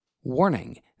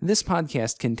Warning, this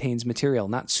podcast contains material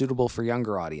not suitable for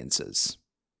younger audiences,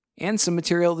 and some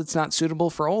material that's not suitable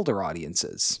for older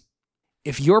audiences.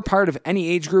 If you're part of any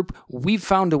age group, we've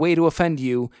found a way to offend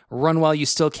you. Run while you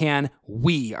still can.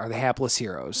 We are the Hapless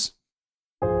Heroes.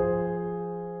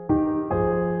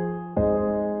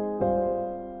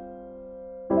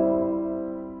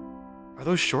 Are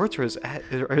those shorts or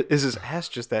is his ass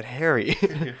just that hairy?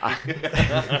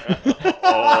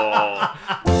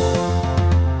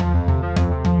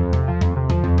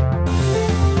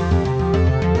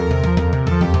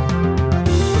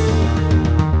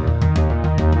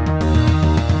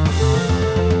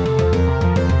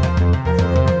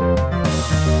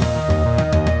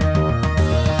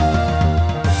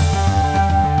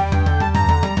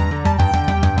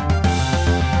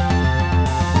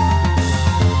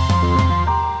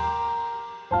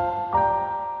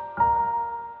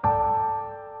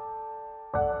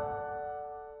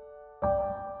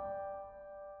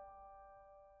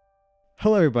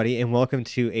 Hello, everybody, and welcome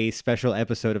to a special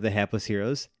episode of the Hapless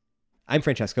Heroes. I'm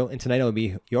Francesco, and tonight I'll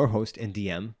be your host and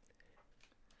DM.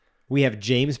 We have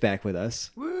James back with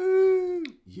us. Woo!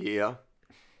 Yeah.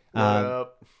 What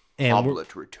up? And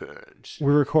Hoblet returns.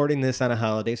 we're recording this on a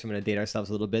holiday, so I'm going to date ourselves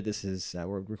a little bit. This is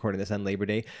we're recording this on Labor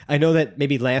Day. I know that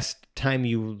maybe last time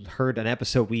you heard an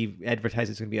episode, we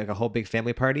advertised it's going to be like a whole big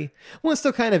family party. Well, it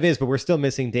still kind of is, but we're still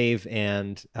missing Dave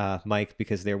and Mike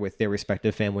because they're with their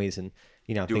respective families, and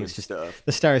Doing things just stuff.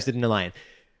 the stars didn't align.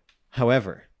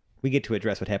 However, we get to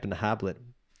address what happened to Hoblet.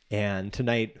 And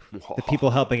tonight, the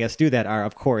people helping us do that are,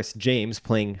 of course, James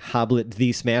playing Hoblet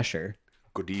the Smasher,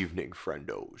 Good evening,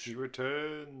 friendos. He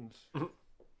returns.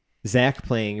 Zach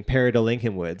playing Peridot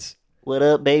Lincoln Woods, What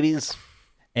up, babies?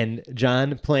 and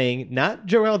John playing not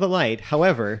Joel the Light,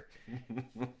 however,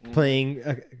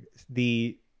 playing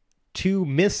the two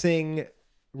missing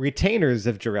retainers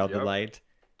of Joel the Yep. Light,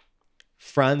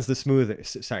 Franz the Smoother.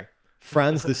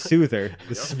 Franz the Soother,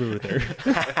 the Smoother.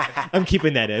 I'm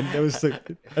keeping that in. It was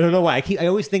like, I don't know why. I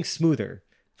always think smoother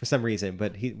for some reason,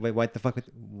 but what the fuck?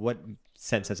 What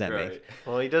sense does that make?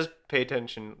 Well, he does pay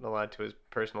attention a lot to his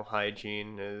personal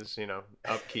hygiene, his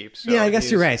upkeep. So Yeah, I guess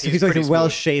you're right. So he's like pretty well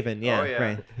smooth shaven. Yeah, Oh,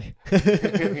 yeah.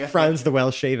 right. Franz the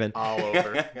well shaven all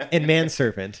over. and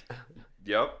manservant.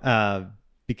 Yep.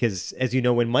 Because as you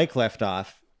know, when Mike left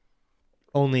off,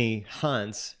 only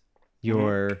Hans,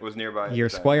 your Was nearby. at your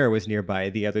the time. squire, was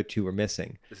nearby. The other two were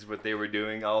missing. This is what they were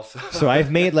doing also. So I've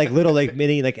made like little like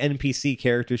mini like NPC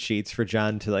character sheets for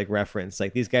John to like reference.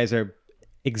 Like these guys are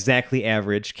exactly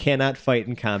average, cannot fight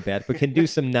in combat, but can do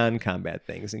some non-combat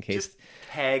things in case Just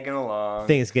tagging along.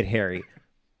 things get hairy.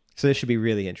 So this should be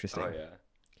really interesting. Oh yeah.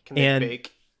 Can they and-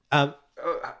 bake?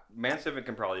 Manservant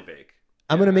can probably bake.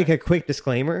 I'm going to make a quick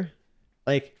disclaimer.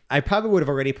 Like, I probably would have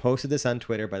already posted this on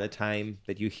Twitter by the time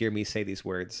that you hear me say these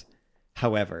words.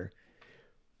 However,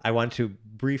 I want to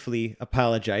briefly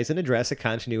apologize and address a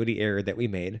continuity error that we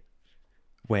made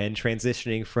when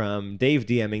transitioning from Dave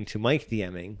DMing to Mike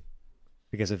DMing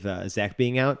because of Zach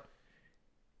being out.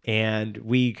 And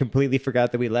we completely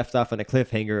forgot that we left off on a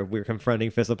cliffhanger. We were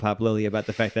confronting Fizzlepop Lily about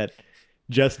the fact that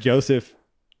Just Joseph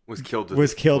Was killed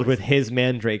with his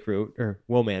mandrake root, or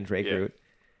wool mandrake Yeah. root.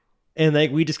 And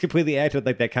like we just completely acted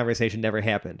like that conversation never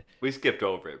happened. We skipped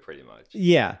over it pretty much.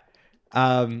 Yeah.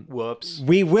 Whoops.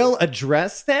 We will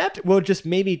address that. We'll just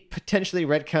maybe potentially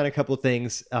retcon a couple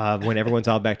things when everyone's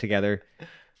all back together.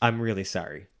 I'm really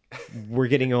sorry. We're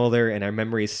getting older and our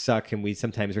memories suck, and we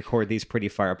sometimes record these pretty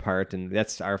far apart, and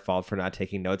that's our fault for not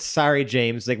taking notes. Sorry,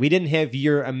 James. Like we didn't have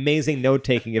your amazing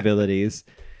note-taking abilities.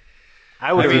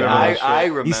 I would I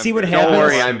remember. You see what Don't happens?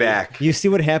 worry, I'm back. You see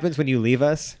what happens when you leave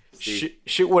us?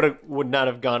 Shit would not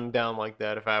have gone down like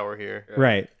that if I were here.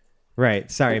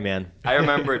 Right. Sorry, man. I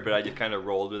remembered, but I just kind of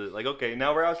rolled with it. Like, okay,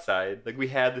 now we're outside. Like, we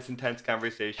had this intense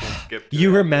conversation. Skipped.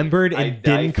 You remembered and I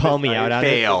didn't call me out on it?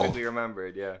 Fail. I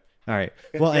remembered, yeah. All right.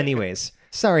 Well, anyways,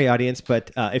 sorry, audience, but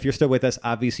if you're still with us,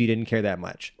 obviously you didn't care that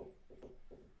much.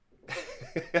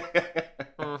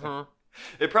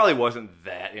 It probably wasn't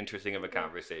that interesting of a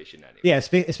conversation anyway. Yeah,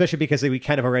 especially because we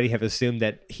kind of already have assumed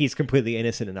that he's completely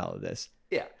innocent in all of this.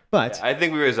 Yeah. But Yeah, I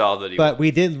think we resolved that he but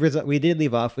was we did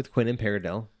leave off with Quinn and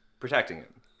Peridot, protecting him.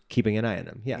 keeping an eye on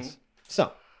him. Yes.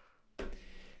 So,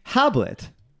 Hoblet,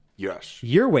 Yes.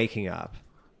 you're waking up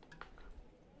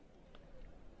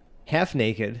half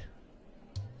naked,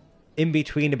 in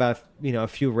between about a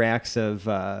few racks of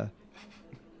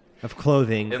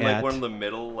clothing In at like one of the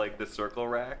middle, like the circle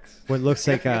racks. what looks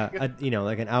like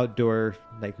like an outdoor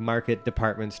like market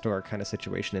department store kind of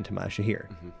situation in Tamasha here.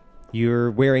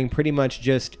 You're wearing pretty much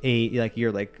just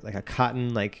you're like a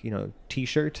cotton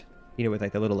t-shirt, with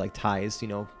like the little like ties,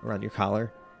 around your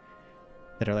collar.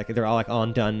 that are like they're all like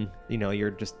undone. You know,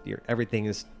 you're everything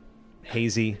is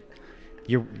hazy.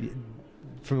 You're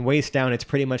from waist down. It's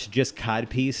pretty much just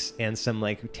codpiece and some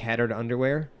like tattered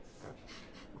underwear.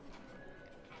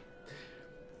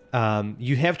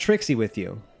 You have Trixie with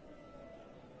you.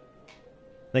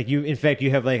 Like in fact,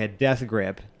 you have like a death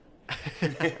grip,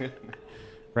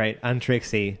 right, on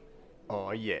Trixie. Oh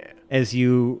yeah. As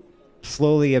you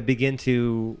slowly begin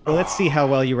to, well, let's see how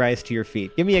well you rise to your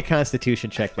feet. Give me a Constitution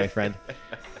check, my friend.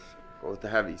 Go with the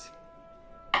heavies.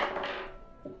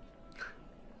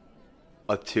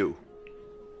 A 2.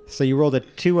 So you rolled a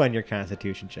 2 on your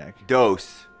Constitution check.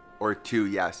 Dose. Or 2,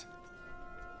 yes.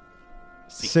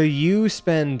 So you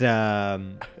spend Oh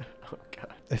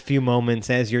god. a few moments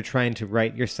as you're trying to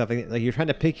right yourself, like you're trying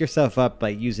to pick yourself up by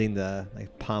using the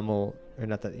like pommel, or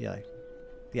not the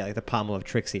like the pommel of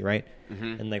Trixie, right?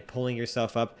 Mm-hmm. And like pulling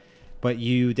yourself up, but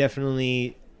you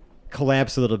definitely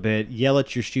collapse a little bit, yell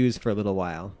at your shoes for a little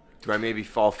while. Do I maybe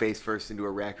fall face first into a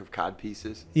rack of cod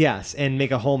pieces? Yes, and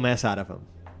make a whole mess out of them.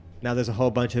 Now there's a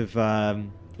whole bunch of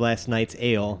last night's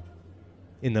ale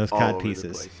in those All cod over the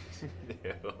pieces. place.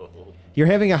 You're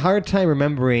having a hard time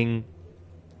remembering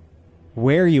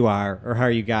where you are or how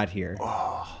you got here.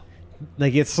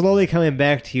 Like it's slowly coming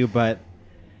back to you, but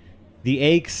the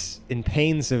aches and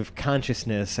pains of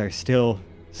consciousness are still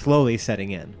slowly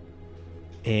setting in.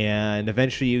 And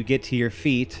eventually you get to your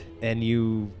feet and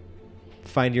you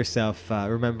find yourself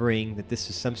remembering that this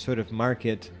is some sort of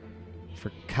market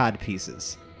for cod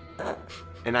pieces.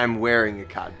 And I'm wearing a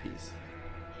cod piece.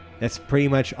 That's pretty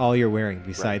much all you're wearing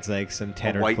besides like some A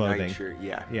tattered white clothing. nightshirt.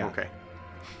 Yeah. Yeah. Okay.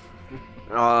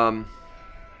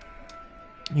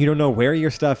 You don't know where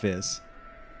your stuff is.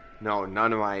 No,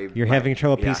 none of my. You're my- having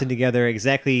trouble yeah. piecing together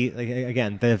exactly, like,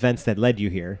 again, the events that led you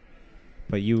here.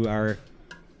 But you are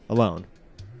alone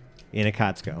in a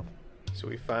Kotsko. So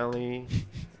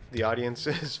the audience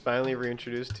is finally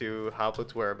reintroduced to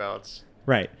Hoblet's whereabouts.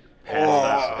 Right.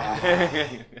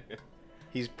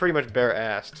 He's pretty much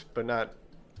bare-assed, but not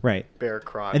Right. bare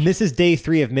crotch. And this is day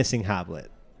 3 of missing Hoblet.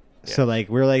 So, Yeah. like,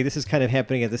 we're like, this is kind of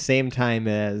happening at the same time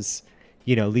as,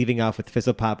 you know, leaving off with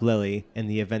Fizzlepop Lily and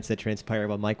the events that transpire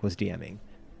while Mike was DMing.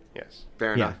 Yes.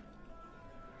 Fair Yeah. enough.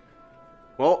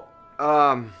 Well,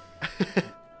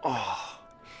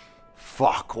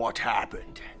 fuck! What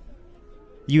happened?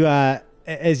 You,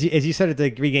 as you started to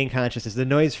regain consciousness, the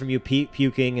noise from you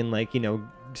puking and, like, you know,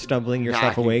 stumbling yourself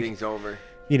Knocking awake. things over.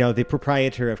 You know, the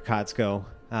proprietor of Kotsko,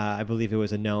 I believe it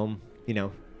was a gnome, you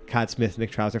know, Codsmith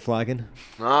McTrouserfloggin,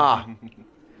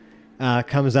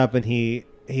 comes up and he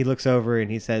looks over and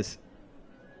he says,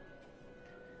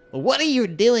 "Well, what are you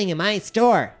doing in my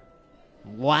store?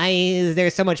 Why is there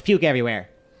so much puke everywhere?"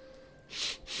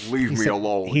 Leave me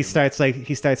alone. He starts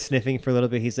sniffing for a little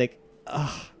bit. He's like,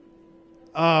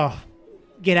 oh,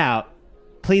 get out.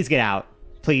 Please get out.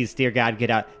 Please, dear God, get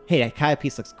out. Hey, that cod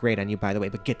piece looks great on you, by the way,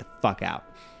 but get the fuck out.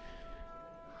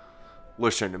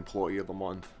 Listen, employee of the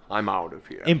month, I'm out of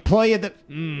here. Employee of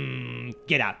the...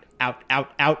 get out.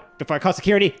 Out. Before I call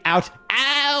security. Out.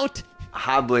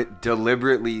 Hoblet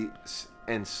deliberately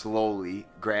and slowly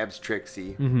grabs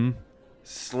Trixie, Mm-hmm.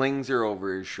 slings her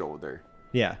over his shoulder,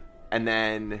 Yeah. and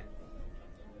then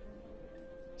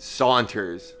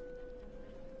saunters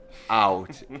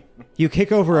out. You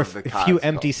kick over a Of the few Costco.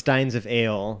 empty steins of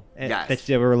ale Yes.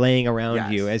 that were laying around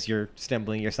Yes. you as you're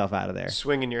stumbling yourself out of there.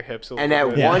 Swinging your hips a And little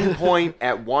at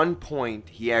bit. one point,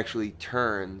 he actually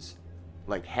turns,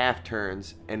 like half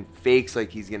turns, and fakes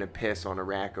like he's gonna piss on a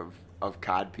rack of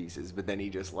cod pieces, but then he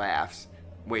just laughs,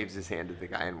 waves his hand at the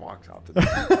guy, and walks out the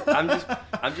door.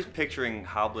 I'm just picturing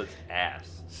Hoblet's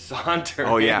ass sauntering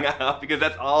Oh, yeah. out because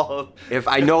that's all. If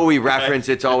I know we reference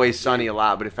It's Always Sunny a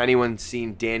lot, but if anyone's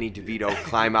seen Danny DeVito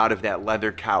climb out of that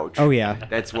leather couch, Oh, yeah.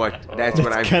 that's what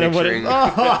I'm kind of what it- picturing.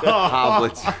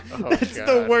 Hoblet's. That's the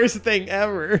God. worst thing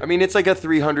ever. I mean, it's like a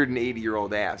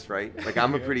 380-year-old ass, right? Like,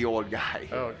 I'm a pretty old guy.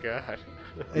 Oh god.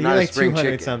 You're not a like spring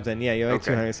 200 chicken. something. Yeah, you're like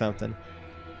Okay. 200 something.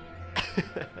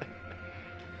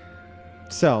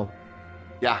 So,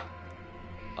 Yeah.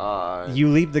 you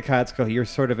leave the Kotsko. You're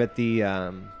sort of at the,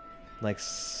 like,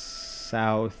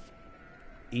 southeastern...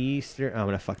 Oh, I'm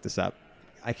going to fuck this up.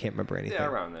 I can't remember anything. Yeah,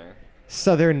 around there.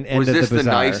 Southern end Was of this the the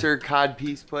bazaar. nicer cod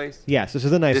piece place? Yes, this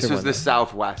was the nicer This was one. the then.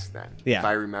 southwest then. Yeah. If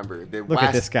I remember. The Look at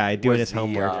west this guy doing was his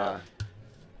homework.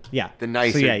 Yeah. the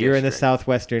nicer So yeah, you're in the district.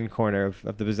 southwestern corner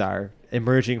of the bazaar,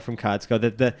 emerging from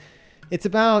Kotsko.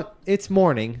 It's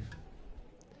morning.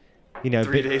 You know,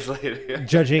 3 days later.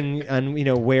 judging on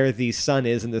where the sun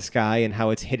is in the sky and how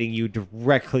it's hitting you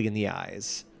directly in the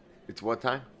eyes. It's what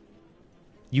time?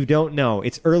 You don't know.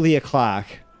 It's early o'clock.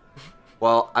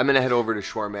 Well, I'm gonna head over to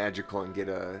Shore Magical and get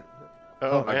a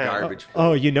Oh, A man. garbage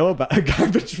Oh, you know about a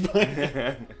garbage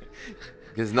plate?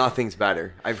 because nothing's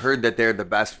better. I've heard that they're the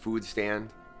best food stand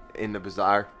in the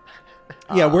bazaar.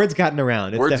 Yeah, word's gotten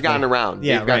around. It's Word's gotten definitely- around.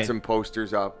 Yeah, They've got right. some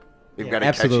posters up. They've Yeah, got a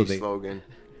absolutely. catchy slogan.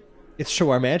 It's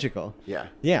Shawar Magical. Yeah.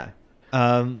 Yeah.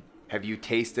 Have you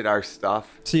tasted our stuff?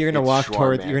 So you're gonna It's walk Shawar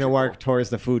towards you're gonna walk Magical. towards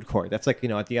the food court. That's like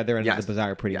at the other end of Yes. the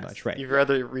bazaar, pretty Yes. much, right? You've read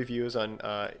the reviews on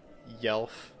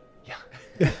Yelp.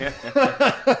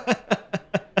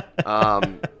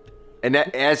 And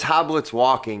as Hoblet's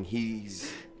walking,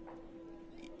 he's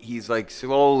like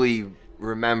slowly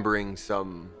remembering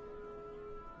some.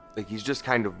 Like he's just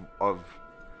kind of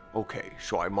okay,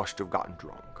 so I must have gotten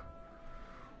drunk.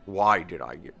 Why did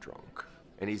I get drunk?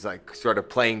 And he's like sort of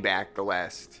playing back the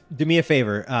last. Do me a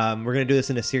favor. We're gonna do this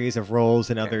in a series of roles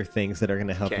and other things that are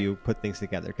gonna help Okay. you put things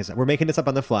together because we're making this up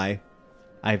on the fly.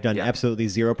 I've done Yeah. absolutely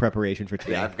zero preparation for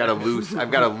today Yeah, I've got a loose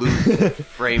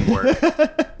framework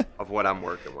of what I'm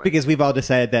working with. because we've all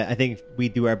decided that I think we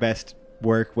do our best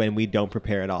work when we don't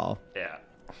prepare at all. Yeah.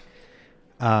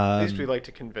 At least we like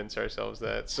to convince ourselves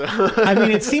that. So I mean,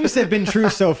 it seems to have been true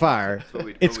so far.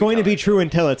 what It's we going to tell be true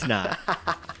until it's not.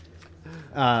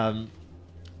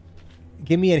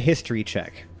 Give me a history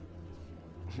check.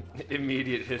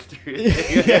 Immediate history.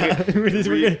 Yeah, we're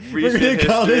gonna Recent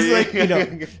call this history.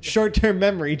 like short-term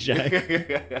memory check.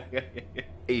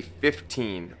 A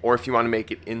 15, or if you want to make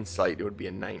it insight, it would be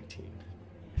a 19.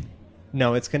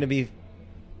 No, it's definitely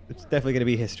gonna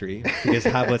be history because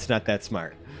Hoblet's not that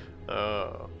smart.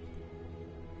 oh,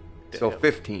 So Damn.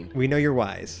 15. We know you're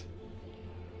wise.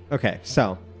 Okay,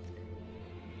 so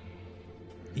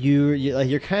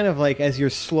you're kind of like as you're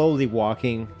slowly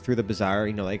walking through the bazaar,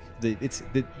 like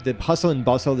the hustle and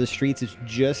bustle of the streets is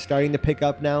just starting to pick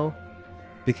up now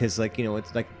because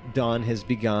it's like dawn has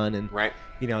begun and Right.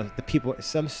 the people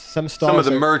some stalls Some of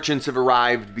the are- merchants have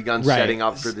arrived, begun Right. setting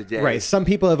up for the day. Right. Some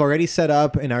people have already set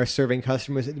up and are serving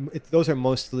customers. Those are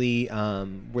mostly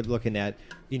we're looking at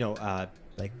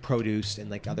like produce and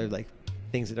like other like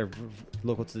things that are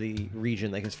local to the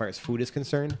region, like as far as food is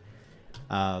concerned,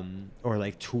 or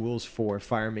like tools for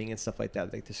farming and stuff like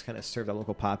that. Like just kind of serve the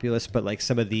local populace. But like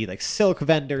some of the like silk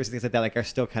vendors, things like that, like are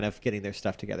still kind of getting their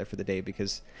stuff together for the day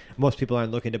because most people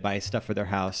aren't looking to buy stuff for their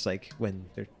house like when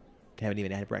they haven't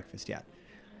even had breakfast yet.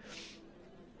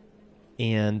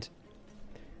 And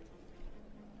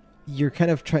you're kind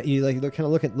of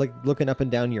looking up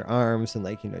and down your arms and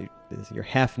like your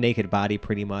half naked body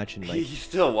pretty much and like He's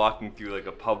still walking through like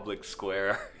a public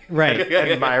square. right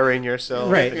admiring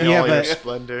yourself Right, in you all have your a-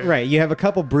 splendor. right you have a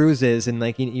couple bruises and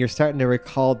like you're starting to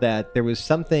recall that there was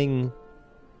something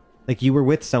like you were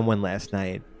with someone last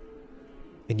night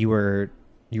and you were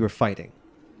fighting.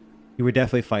 You were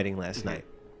definitely fighting last night.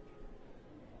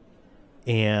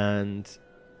 And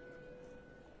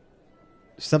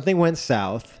something went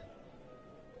south.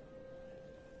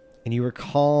 And you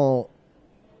recall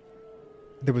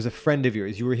there was a friend of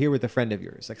yours. You were here with a friend of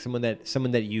yours, like someone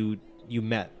that you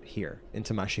met here in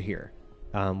Tamashahir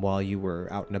while you were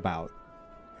out and about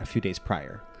a few days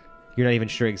prior. You're not even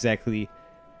sure exactly.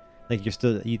 Like you're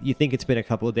still you think it's been a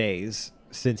couple of days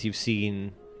since you've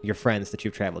seen your friends that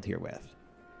you've traveled here with,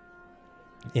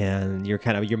 and your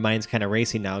mind's kind of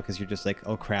racing now because you're just like,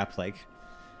 oh crap, like,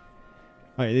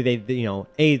 all right,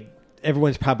 they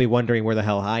everyone's probably wondering where the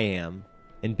hell I am.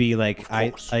 And be like,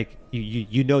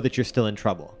 you know that you're still in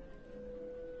trouble.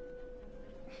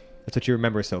 That's what you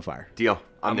remember so far. Deal.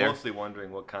 I'm there. mostly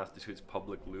wondering what constitutes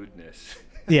public lewdness.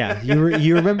 Yeah,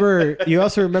 you remember. You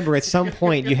also remember at some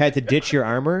point you had to ditch your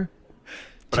armor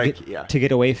to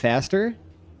get away faster,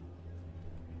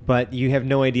 but you have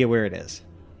no idea where it is.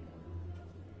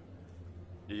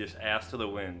 You just ass to the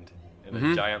wind in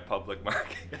a giant public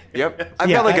market. Yep. I've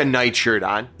Yeah, got like a night shirt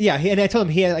on. Yeah, and I told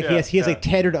him he has Yeah. like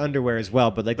tattered underwear as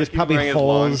well, but like there's He's probably wearing his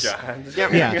long holes. johns.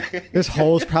 Yeah, there's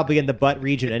holes probably in the butt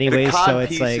region anyway, The cod so it's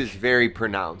piece like is very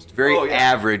pronounced, very Oh,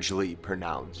 yeah. averagely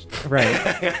pronounced.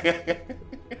 right.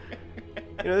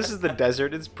 This is the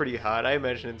desert. It's pretty hot. I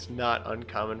imagine it's not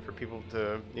uncommon for people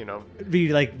to, Be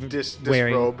like wearing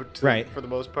disrobe right. for the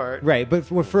most part. Right, but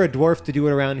for a dwarf to do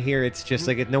it around here, it's just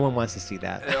like no one wants to see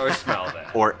that. Or smell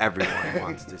that. Or everyone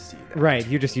wants to see that. Right,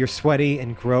 you're sweaty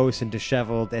and gross and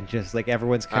disheveled and just like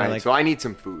everyone's All kind right, of like so I need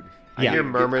some food. Yeah. I Hear need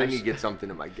murmurs. to get something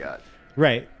in my gut.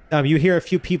 right. You hear a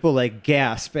few people like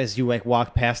gasp as you like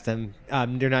walk past them.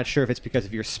 They're not sure if it's because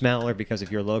of your smell or because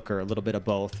of your look or a little bit of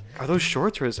both. Are those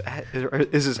shorts or is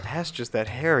his ass just that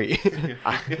hairy?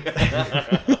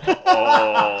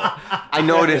 Oh. I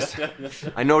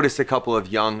noticed a couple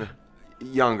of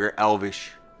younger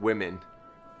elvish women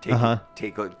take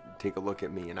a look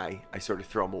at me, and I sort of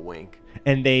throw them a wink.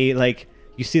 And they like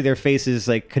you see their faces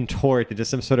like contort into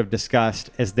some sort of disgust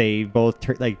as they both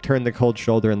turn the cold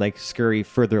shoulder and like scurry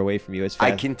further away from you as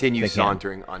fast I continue as they can.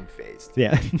 sauntering unfazed.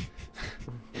 Yeah.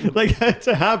 Like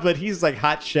to Hoblet, he's like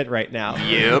hot shit right now.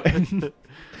 Yep.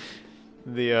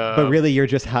 But really, you're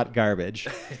just hot garbage.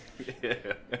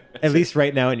 At least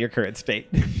right now in your current state.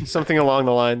 Something along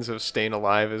the lines of staying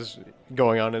alive is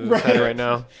going on in his head right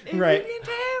now. Right.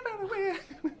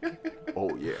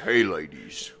 Oh yeah. Hey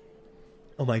ladies.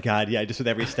 Oh my god, yeah, just with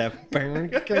every step. All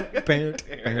right.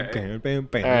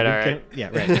 Yeah,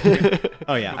 right.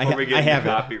 Oh yeah, Before we get I have it.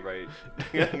 copyright.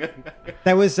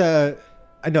 That was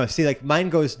no, see, like mine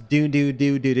goes do do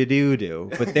do do do do do,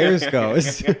 but theirs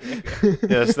goes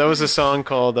Yes, that was a song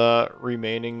called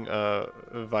 "Remaining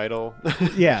Vital."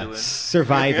 yeah, Vigilant.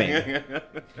 surviving.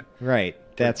 Right,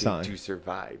 that song. To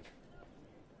survive.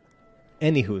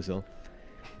 Any hoozle.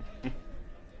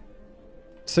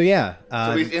 So yeah,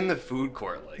 So he's in the food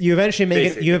court, like you eventually make it.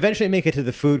 basically. You eventually make it to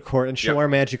the food court, and Yep. Shawar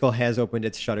Magical has opened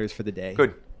its shutters for the day.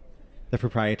 Good. The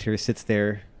proprietor sits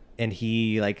there, and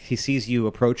he sees you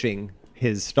approaching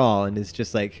his stall, and is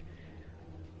just like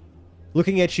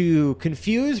looking at you,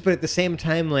 confused, but at the same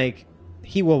time, like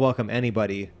he will welcome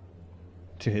anybody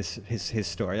to his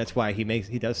store. That's why he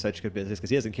does such good business, because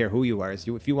he doesn't care who you are. If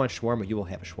you want shawarma, you will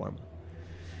have a shawarma.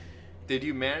 Did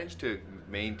you manage to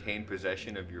maintain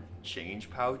possession of your change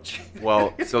pouch?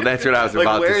 Well, so that's what I was like,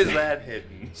 about to where is say. that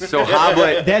hidden? So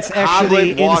Hoblet. That's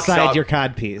actually Hoblet walks inside up. your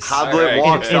cod piece. Hoblet Alright.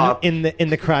 walks up. in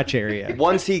the crotch area.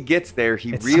 Once he gets there,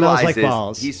 he It smells like realizes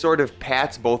balls. he sort of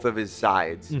pats both of his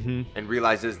sides Mhm. and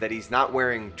realizes that he's not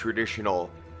wearing traditional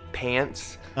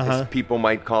pants, Uh-huh. as people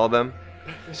might call them.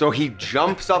 So he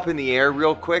jumps up in the air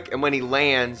real quick, and when he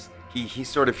lands, he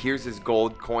sort of hears his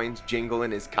gold coins jingle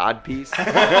in his cod piece.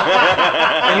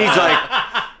 And he's like,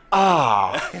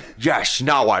 yes,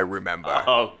 now I remember.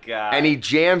 Oh god. And he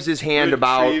jams his hand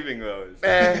about retrieving those.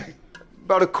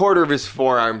 about a quarter of his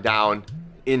forearm down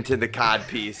into the cod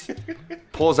piece,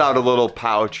 pulls out a little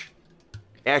pouch.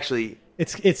 Actually,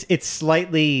 It's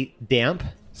slightly damp.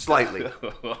 slightly.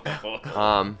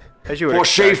 As you would For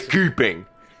expect. safekeeping.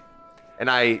 And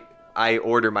I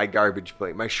order my garbage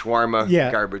plate, my shawarma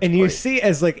Yeah, garbage and plate. you see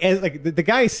as the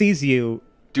guy sees you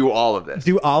Do all of this.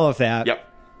 do all of that. Yep.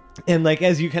 And like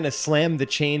as you kind of slam the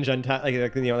change on top,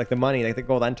 like the money, like the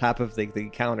gold on top of the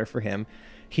counter for him,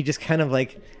 he just kind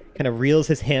of reels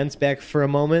his hands back for a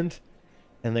moment,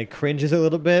 and like cringes a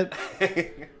little bit,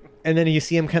 and then you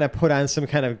see him kind of put on some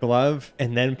kind of glove,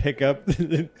 and then pick up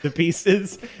the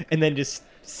pieces, and then just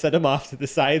set them off to the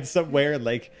side somewhere, and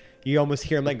like you almost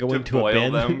hear him like go To into a boil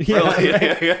bin. them. Yeah,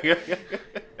 Really? right.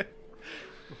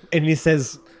 And he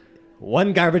says,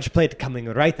 "One garbage plate coming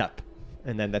right up."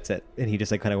 And then that's it. And he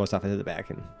just like kind of goes off into the back.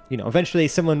 And, eventually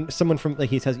someone from, like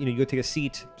he says, you go take a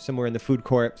seat somewhere in the food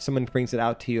court. Someone brings it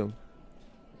out to you.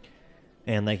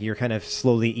 And like you're kind of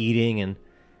slowly eating and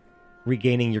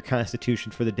regaining your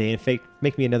constitution for the day. And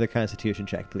make me another constitution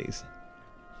check, please.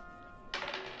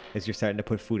 As you're starting to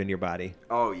put food in your body.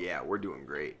 Oh, yeah, we're doing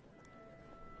great.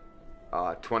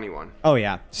 21. Oh,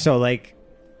 yeah. So like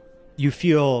you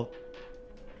feel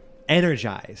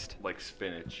energized, Like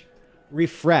spinach.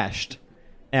 refreshed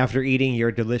after eating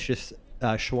your delicious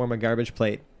shawarma garbage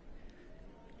plate.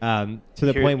 To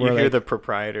the point where you hear like, the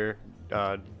proprietor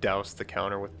douse the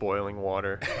counter with boiling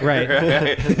water. right,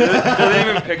 Doesn't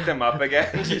even pick them up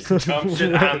again. Just dumps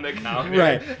it on the counter.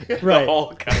 Right, The right.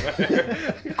 whole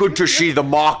counter. Good to see the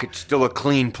market's still a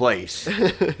clean place.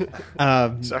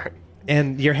 Sorry.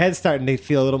 and your head's starting to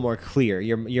feel a little more clear.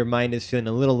 Your mind is feeling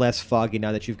a little less foggy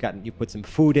now that you put some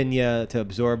food in you to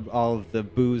absorb all of the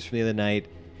booze from the other night,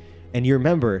 and you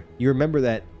remember your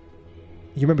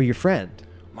friend.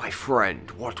 My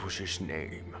friend, what was his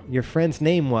name? Your friend's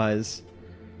name was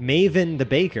Maven the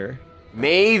Baker.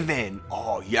 Maven.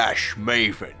 Oh, yes,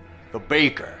 Maven. The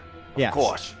baker. Of Yes.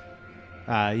 course.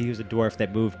 He was a dwarf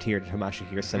that moved here to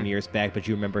Tamashahir some years back, but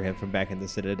you remember him from back in the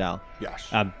Citadel.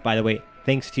 Yes. By the way,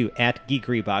 thanks to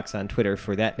 @GeekeryBox on Twitter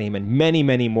for that name and many,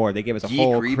 many more. They gave us a Geek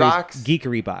whole Rebox?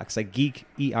 Geekery Box, like Geek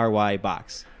ERY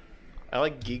box. I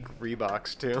like Geek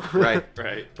Reeboks too. Right.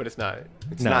 Right. But it's not.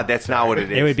 It's not. That's not what it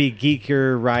is. It would be Geek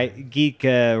Rybox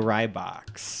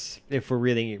if we're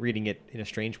really reading it in a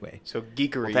strange way. So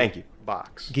Geekery Well, thank you.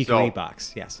 box. Geekery So-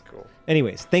 Box, yes. Cool.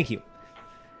 Anyways, thank you.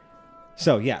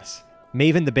 So yes,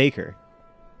 Maven the Baker,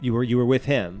 you were with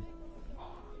him,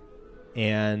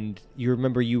 and you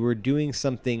remember you were doing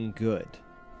something good.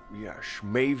 Yes,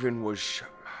 Maven was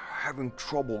having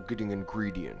trouble getting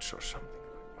ingredients or something.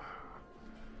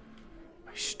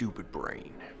 My stupid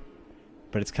brain.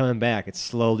 But it's coming back. It's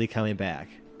slowly coming back.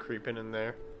 Creeping in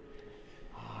there.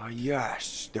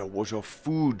 Yes, there was a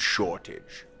food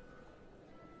shortage.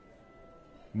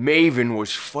 Maven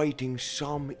was fighting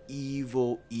some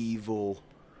evil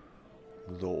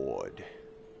lord.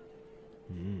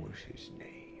 What was his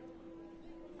name?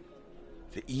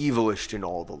 The evilest in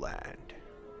all the land.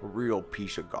 A real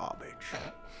piece of garbage.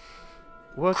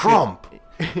 What? Crump!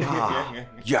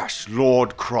 Yes,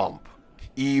 Lord Crump.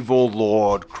 Evil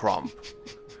Lord Crump.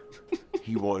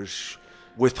 He was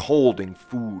withholding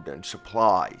food and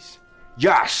supplies.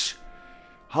 Yes!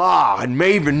 And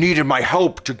Maven needed my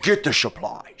help to get the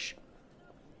supplies.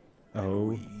 Oh.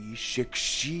 We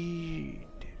succeed.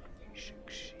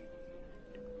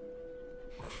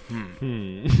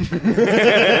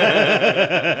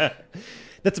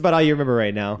 That's about all you remember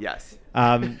right now. Yes.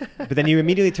 But then you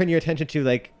immediately turn your attention to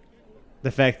like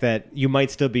the fact that you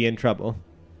might still be in trouble,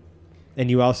 and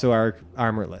you also are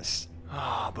armorless.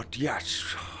 But yes,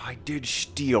 I did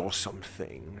steal some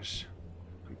things.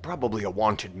 I'm probably a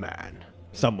wanted man.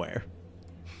 Somewhere.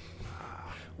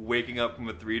 Waking up from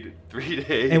a three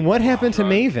day. And what happened to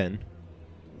run. Maven?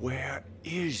 Where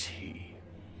is he?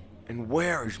 And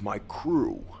where is my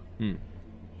crew?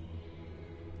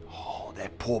 Oh,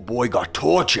 that poor boy got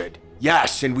tortured.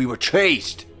 Yes, and we were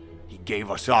chased. He gave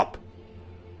us up.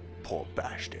 Poor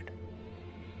bastard.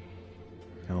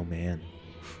 Oh man.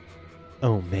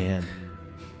 Oh man.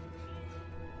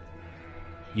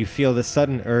 You feel the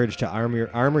sudden urge to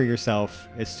armor yourself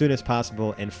as soon as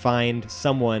possible and find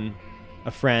someone,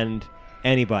 a friend,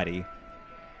 anybody,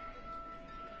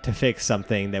 to fix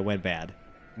something that went bad.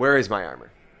 Where is my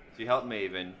armor? So you helped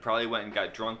Maven, probably went and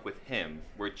got drunk with him,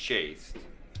 were chased.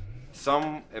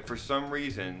 For some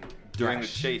reason, during the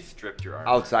chase, stripped your armor.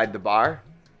 Outside the bar?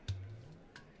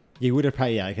 You would have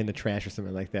probably, like in the trash or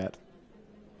something like that.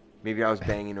 Maybe I was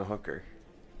banging a hooker.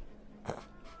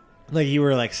 Like you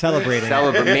were like celebrating.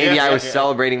 Maybe I was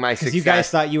celebrating my Because success. you guys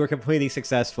thought you were completely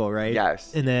successful, right?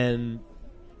 Yes. And then,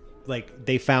 like,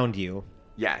 they found you.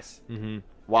 Yes. Mm-hmm.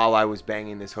 While I was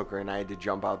banging this hooker and I had to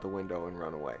jump out the window and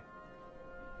run away.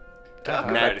 Talk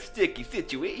about a sticky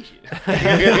situation.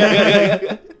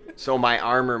 So my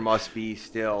armor must be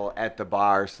still at the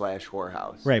bar /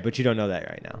 whorehouse. Right, but you don't know that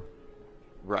right now.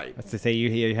 Right. That's to say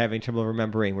you're having trouble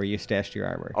remembering where you stashed your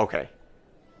armor. Okay.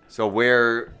 So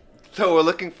where... So we're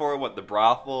looking for what, the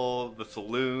brothel, the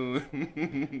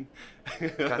saloon.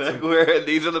 some-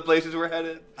 These are the places we're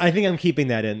headed. I think I'm keeping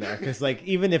that in there because, like,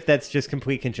 even if that's just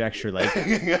complete conjecture, like,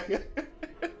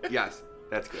 Yes,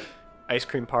 that's good. Ice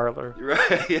cream parlor.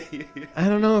 Right. I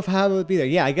don't know if Hoblet would be there.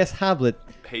 Yeah, I guess Hoblet.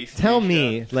 Pastry Tell chef.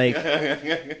 me, like,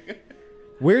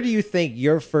 where do you think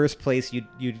your first place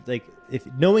you'd like if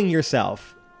knowing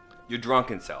yourself? Your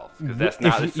drunken self, because that's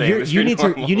not the If same as your you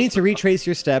normal need to self. retrace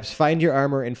your steps, find your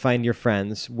armor, and find your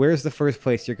friends. Where's the first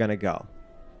place you're gonna go?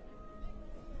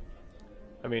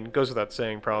 I mean, it goes without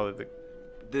saying, probably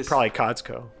This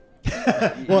Kotzko.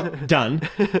 Well, done.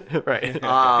 Right.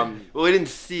 Well, we didn't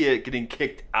see it getting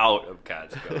kicked out of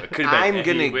Costco. It could have been I'm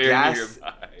gonna anywhere guess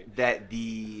nearby. that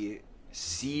the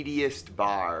seediest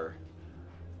bar.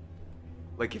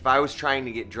 Like if I was trying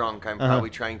to get drunk, I'm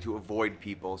probably trying to avoid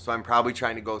people. So I'm probably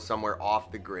trying to go somewhere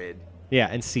off the grid. Yeah,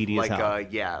 and seedy as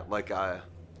hell.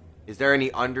 Is there any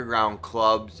underground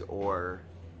clubs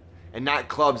and not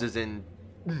clubs as in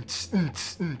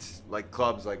like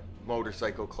clubs like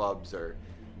motorcycle clubs or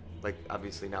like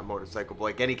obviously not motorcycle, but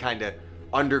like any kind of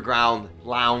underground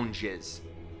lounges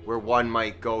where one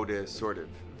might go to sort of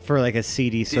For like a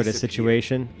seedy sort of disappear.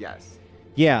 situation. Yes.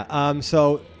 Yeah.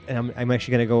 So and I'm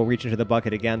actually gonna go reach into the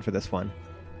bucket again for this one.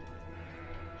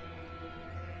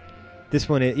 This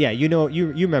one,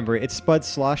 you remember it. It's Spud's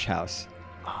Slosh House.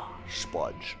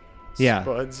 Spudge. Yeah,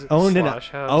 Spud's owned Slosh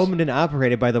House? owned and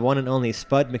operated by the one and only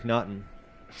Spud McNaughton.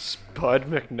 Spud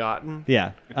McNaughton.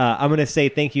 Yeah, I'm gonna say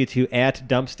thank you to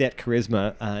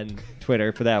 @dumpstat_charisma on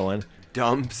Twitter for that one.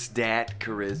 Dump stat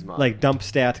charisma. Like dump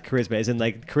stat charisma, as in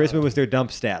like charisma was their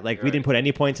dump stat. Like we didn't put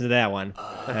any points into that one.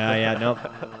 Yeah, nope.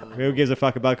 Who gives a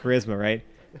fuck about charisma, right?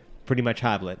 Pretty much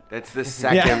Hoblet. That's the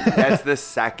second. That's the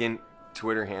second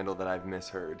Twitter handle that I've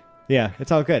misheard. Yeah,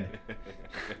 it's all good.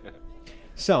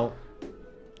 So,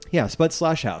 yeah, Spud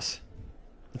Slosh House.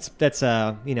 That's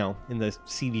in the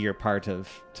seedier part of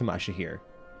Tamasha here,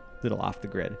 little off the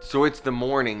grid. So it's the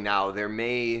morning now. I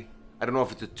don't know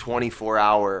if it's a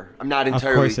 24-hour. I'm not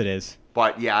entirely. Of course it is.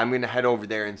 But yeah, I'm gonna head over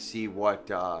there and see what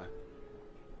I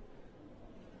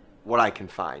can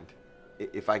find.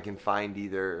 If I can find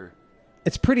either.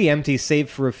 It's pretty empty,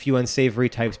 save for a few unsavory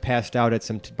types passed out at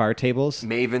some bar tables.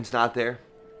 Maven's not there.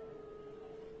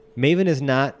 Maven is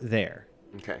not there.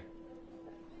 Okay.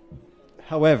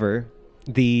 However,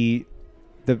 the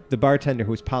the bartender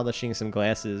who's polishing some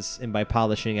glasses, and by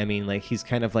polishing I mean like he's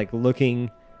kind of like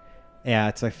looking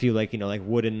at, I feel like, like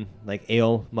wooden like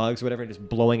ale mugs or whatever, just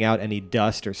blowing out any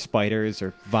dust or spiders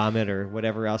or vomit or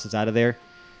whatever else is out of there.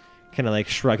 Kind of like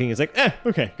shrugging, is like,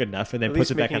 okay, good enough, and then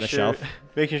puts it back on the shelf.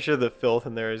 Making sure the filth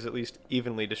in there is at least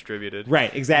evenly distributed.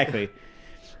 Right, exactly.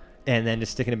 And then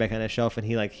just sticking it back on the shelf, and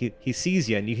he sees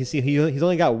you, and you can see he's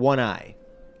only got one eye.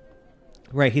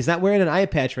 Right, he's not wearing an eye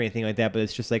patch or anything like that, but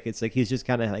it's like he's just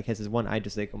kind of like has his one eye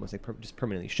just like almost like just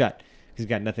permanently shut. He's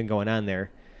got nothing going on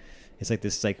there. It's like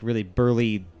this like really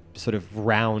burly sort of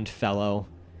round fellow,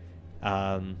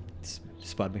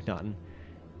 Spud McNaughton,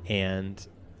 and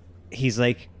he's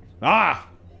like,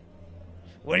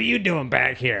 what are you doing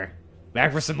back here?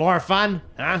 Back for some more fun,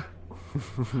 huh?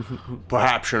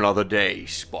 Perhaps another day,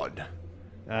 Spud.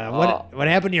 What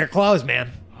happened to your clothes, man?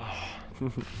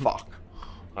 Fuck.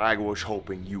 I was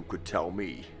hoping you could tell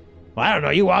me. Well, I don't know.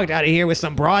 You walked out of here with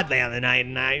some broad the other night,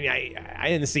 and I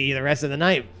didn't see you the rest of the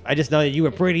night. I just know that you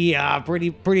were pretty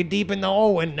deep in the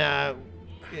hole, and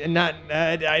not.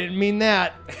 I didn't mean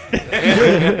that.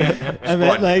 I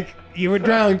meant like you were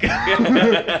drunk.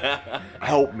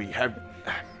 Help me.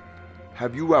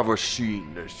 Have you ever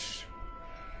seen this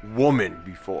woman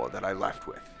before that I left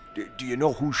with? Do you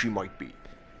know who she might be?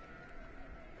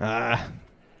 I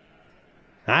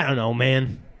don't know,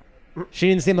 man. She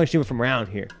didn't seem like she was from around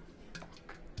here.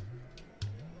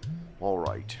 All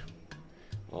right.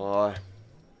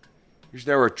 Is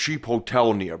there a cheap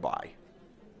hotel nearby?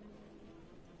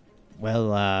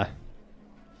 Well, I'm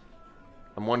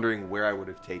wondering where I would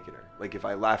have taken her. Like, if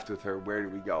I left with her, where do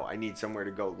we go? I need somewhere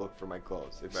to go look for my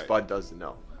clothes. If Spud doesn't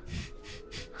know.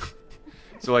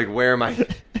 So, like, where am I?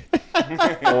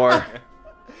 Or...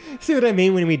 See what I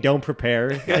mean when we don't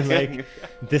prepare? And like,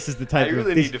 this is the type I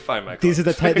really need to find my clothes. These are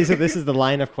the type. This is the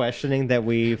line of questioning that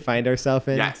we find ourselves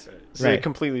in. Yes. It's a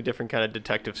completely different kind of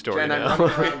detective story Jen, now. I'm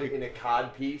running around in a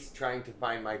cod piece trying to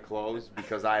find my clothes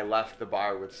because I left the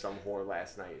bar with some whore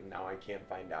last night and now I can't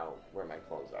find out where my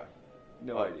clothes are.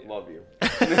 No idea. Love you.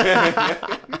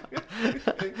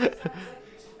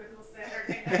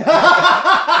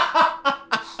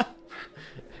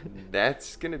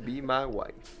 That's gonna be my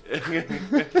wife.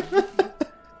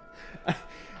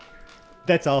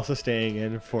 That's also staying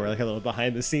in for like a little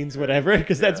behind the scenes, whatever,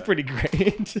 because that's pretty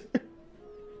great.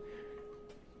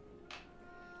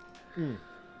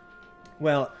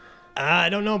 Well, I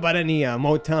don't know about any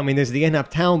motel. I mean, there's the inn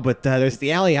uptown, but there's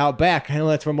the alley out back. I know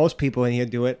that's where most people in here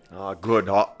do it. Good.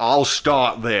 I'll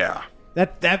start there.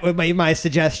 That would be my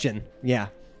suggestion. Yeah.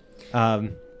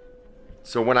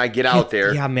 So when I get out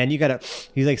there, yeah, man, you gotta.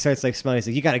 He like starts like smelling. He's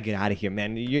like, you gotta get out of here,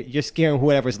 man. You're scaring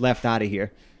whoever's left out of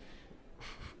here.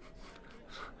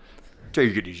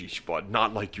 take it easy, Spud.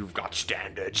 Not like you've got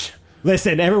standards.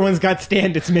 Listen, everyone's got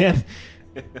standards, man.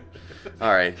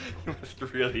 All right. It must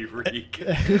really reek.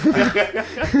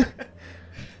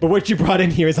 But what you brought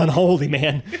in here is unholy,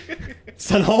 man.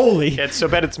 It's unholy. Yeah, it's so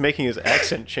bad it's making his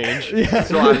accent change. Yeah.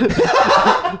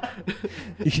 So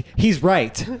He's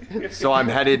right. I'm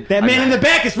headed. That man in the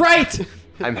back is right.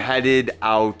 I'm headed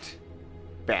out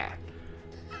back.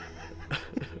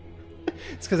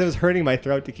 It's because it was hurting my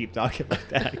throat to keep talking like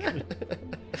that.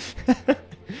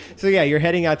 So yeah, you're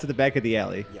heading out to the back of the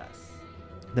alley. Yes.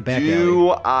 The back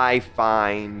Do alley. I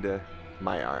find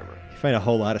my armor? You find a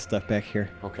whole lot of stuff back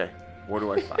here. Okay. What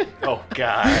do I find? Oh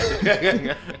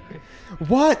God.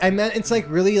 What? I meant it's like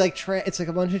really like it's like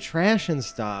a bunch of trash and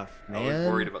stuff, I man. was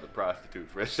worried about the prostitute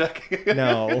for a second.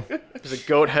 No. There's a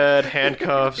goat head,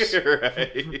 handcuffs.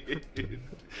 Right.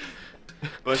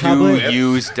 But Probably- Two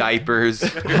used diapers.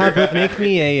 But make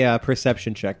me a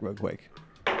perception check real quick.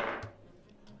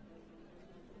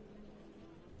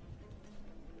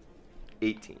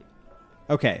 18.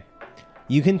 Okay.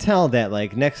 You can tell that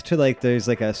like next to like there's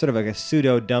like a sort of like a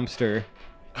pseudo dumpster.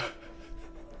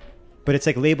 But it's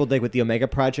like labeled like with the Omega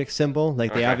Project symbol.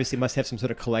 Like they Okay. obviously must have some sort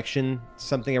of collection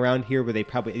something around here where they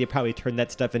probably turn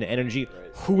that stuff into energy.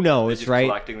 Who knows, just right?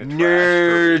 collecting the trash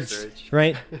Nerds. for research.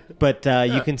 Right? But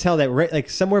you can tell that right like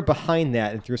somewhere behind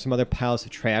that and through some other piles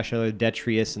of trash, other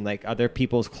detritus and like other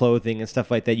people's clothing and stuff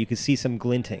like that, you can see some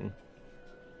glinting.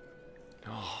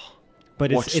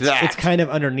 But What's it's that? kind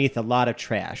of underneath a lot of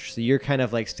trash. So you're kind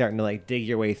of like starting to like dig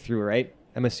your way through, right?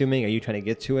 I'm assuming. Are you trying to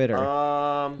get to it or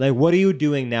like what are you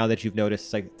doing now that you've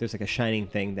noticed like there's like a shining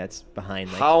thing that's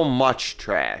behind like How much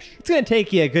trash? it's going to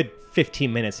take you a good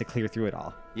 15 minutes to clear through it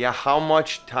all. Yeah, how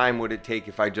much time would it take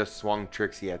if I just swung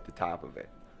Trixie at the top of it?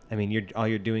 I mean, all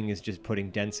you're doing is just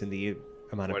putting dents in the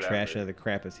amount of Whatever. trash and other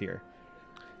crap is here.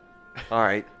 All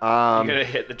right. You're gonna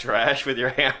hit the trash with your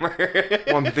hammer.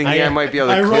 Well, I'm thinking I might be able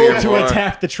to I clear rolled to more.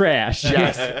 attack the trash.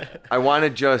 Yes. I want to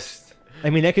just. I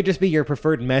mean, that could just be your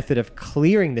preferred method of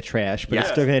clearing the trash, but it's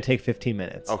Yes. still going to take 15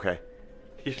 minutes. Okay.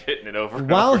 He's hitting it over. and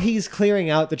While over. he's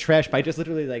clearing out the trash by just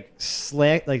literally like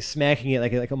smacking it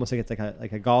like almost like it's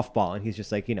like a golf ball, and he's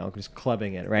just like just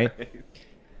clubbing it, right?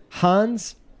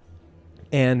 Hans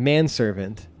and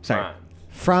manservant,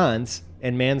 Franz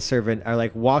and manservant are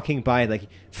like walking by, like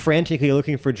frantically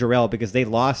looking for Jarrell because they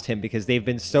lost him because they've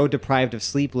been so deprived of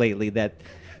sleep lately that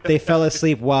they fell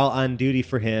asleep while on duty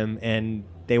for him, and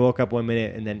they woke up 1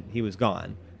 minute and then he was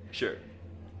gone. Sure.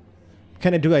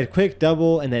 Kind of do a quick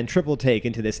double and then triple take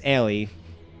into this alley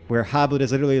where Hoblet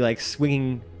is literally like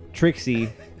swinging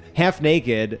Trixie half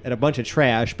naked at a bunch of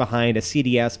trash behind a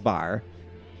CDS bar.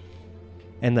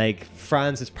 And like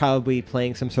Franz is probably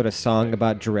playing some sort of song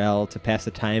about Jarrell to pass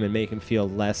the time and make him feel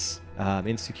less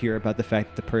insecure about the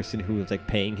fact that the person who is like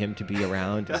paying him to be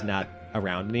around is not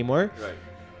around anymore. Right.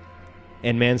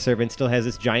 And manservant still has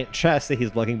this giant chest that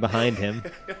he's lugging behind him.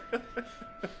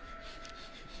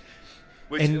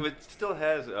 Which And- it still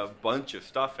has a bunch of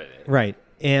stuff in it. Right.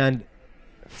 And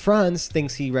Franz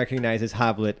thinks he recognizes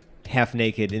Hoblet half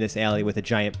naked in this alley with a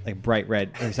giant, like,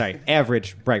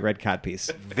 average bright red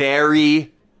codpiece.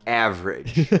 Very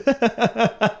average.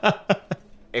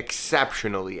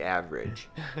 Exceptionally average.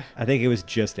 I think it was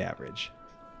just average.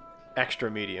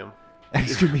 Extra medium.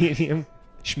 Extra medium,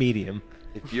 schmedium.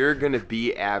 If you're going to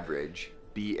be average,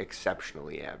 be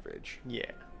exceptionally average.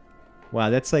 Yeah. Wow,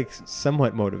 that's like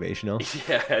somewhat motivational.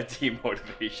 Yeah,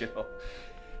 demotivational.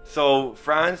 So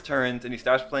Franz turns and he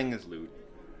starts playing his lute.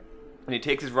 And he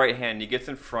takes his right hand and he gets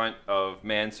in front of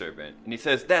Manservant. And he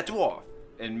says, "That dwarf."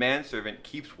 And Manservant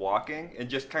keeps walking and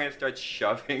just kind of starts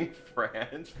shoving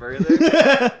Franz further.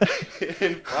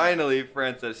 And finally,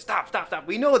 Franz says, "Stop, stop, stop.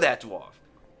 We know that dwarf."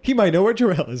 He might know where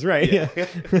Jarrell is, right? Yeah. Yeah.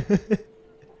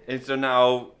 And so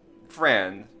now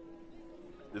Franz,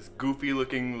 this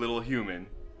goofy-looking little human,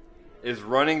 is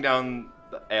running down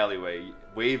the alleyway,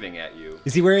 waving at you.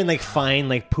 Is he wearing like fine,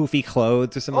 like poofy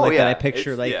clothes or something Oh, like yeah, that? I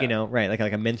picture it's- like, yeah. right, like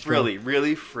a minstrel. Frilly,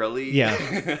 really frilly.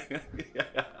 Yeah.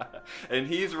 And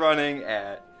he's running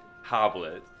at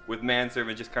Hoblet with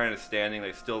Manservant just kind of standing,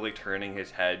 like still like turning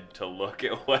his head to look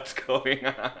at what's going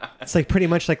on. It's like pretty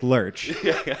much like Lurch.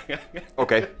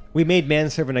 Okay. We made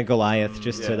Manservant a Goliath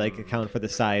just to Yeah. like account for the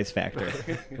size factor.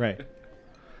 Right.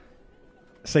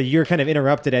 So you're kind of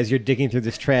interrupted as you're digging through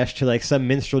this trash to like some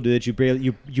minstrel dude that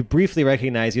you briefly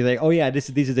recognize. You're like, oh yeah,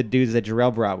 these are the dudes that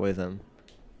Jarrell brought with him,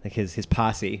 like his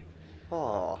posse.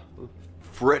 Oh,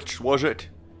 Fritz, was it?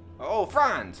 Oh,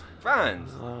 Franz!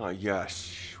 Ah,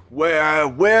 yes.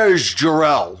 Where's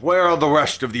Jarrell? Where are the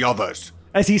rest of the others?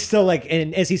 As he's still like,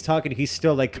 and as he's talking, he's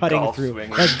still like cutting Golf through,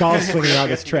 swinging. like golf swinging all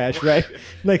this trash, right?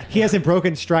 Like he hasn't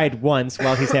broken stride once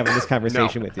while he's having this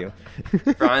conversation with you.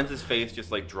 Franz's face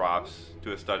just like drops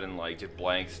to a sudden like just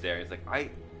blank stare. He's like,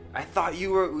 I thought you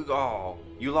were. Oh,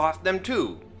 you lost them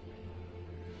too.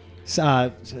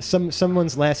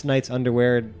 Someone's last night's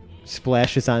underwear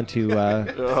splashes onto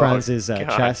Franz's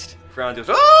chest. Franz goes,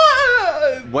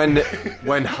 "Ah!" When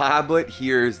Hoblet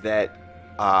hears that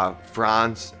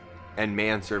Franz and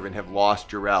Manservant have lost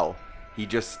Jarrell, he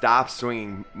just stops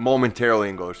swinging momentarily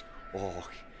and goes, "Oh,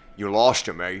 you lost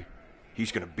him, eh?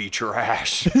 He's gonna beat your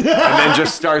ass." And then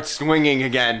just starts swinging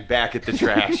again back at the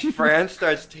trash. Franz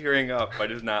starts tearing up,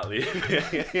 but is not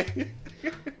leaving.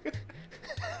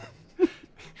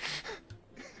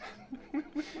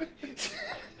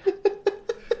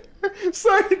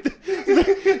 Sorry,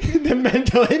 the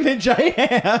mental image I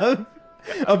have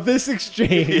of this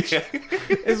exchange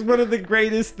is one of the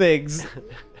greatest things.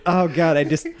 Oh God,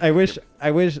 I wish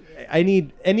I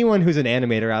need anyone who's an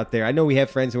animator out there. I know we have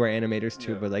friends who are animators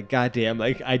too, but like goddamn,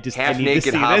 like I need to Half-naked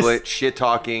see Hoblet this.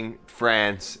 shit-talking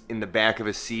France in the back of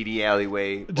a seedy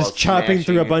alleyway, while Just chopping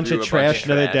through a smashing bunch through of trash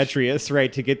and other trash. detritus,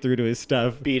 right, to get through to his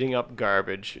stuff. Beating up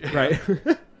garbage. Right.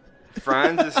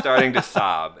 Franz is starting to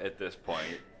sob at this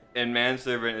point, and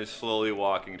Manservant is slowly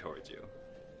walking towards you.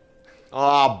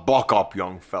 Ah, buck up,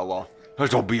 young fella.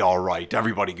 This'll be all right.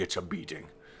 Everybody gets a beating.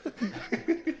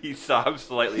 He sobs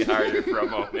slightly harder for a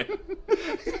moment.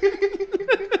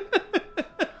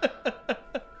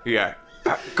 Yeah.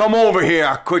 Come over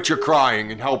here, quit your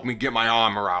crying, and help me get my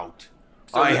armor out.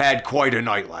 I the- had quite a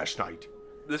night last night.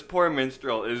 This poor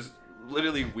minstrel is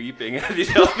literally weeping as he's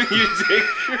helping you dig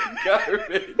through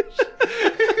garbage.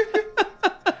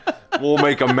 We'll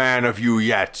make a man of you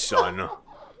yet, son.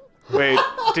 Wait,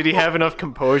 did he have enough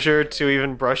composure to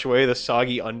even brush away the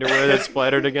soggy underwear that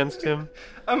splattered against him?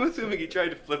 I'm assuming he tried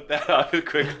to flip that off as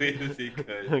quickly as he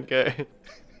could. Okay.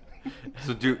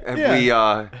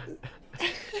 So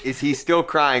is he still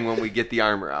crying when we get the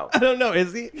armor out? I don't know.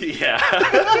 Is he? Yeah.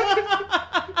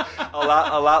 a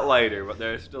lot lighter, but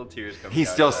there's still tears coming. He's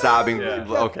out still of that. sobbing. Yeah.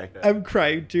 Okay. I'm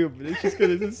crying too, but it's just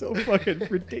because it's so fucking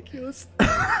ridiculous.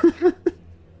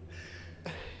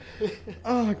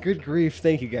 Oh, good grief.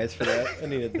 Thank you guys for that. I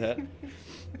needed that.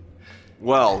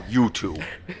 Well, you two,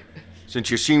 since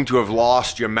you seem to have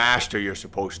lost your master you're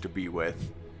supposed to be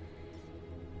with,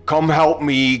 come help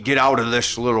me get out of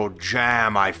this little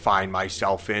jam I find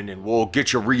myself in, and we'll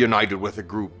get you reunited with the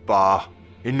group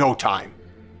in no time.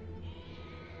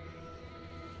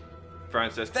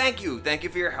 Franz says, "Thank you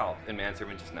for your help," and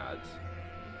Manservant just nods.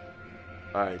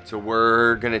 All right, so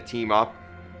we're gonna team up,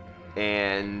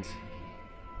 and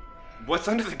What's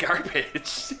under the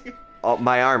garbage?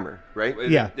 my armor, right? Is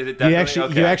Yeah. it You definitely- actually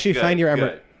okay, you actually good, find your armor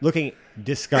good. looking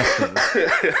disgusting.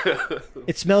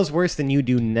 It smells worse than you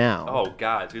do now. Oh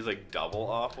God, so he's like double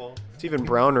awful. It's even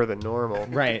browner than normal.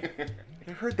 Right.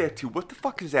 I heard that too. What the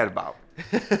fuck is that about?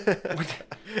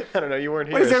 I don't know. You weren't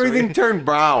here. Why does so everything we- turn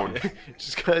brown?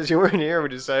 Just because you weren't here, we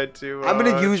decided to. I'm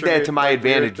gonna use that trade to my weird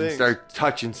advantage and things. start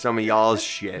touching some of y'all's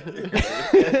shit.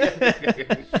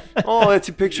 Oh, that's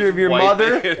a picture of your Wipe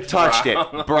mother? it. Touched Brown.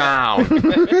 it. Brown.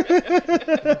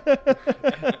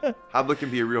 Hoblet can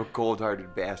be a real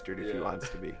cold-hearted bastard if he Yeah. wants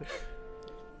to be.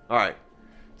 Alright.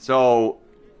 So,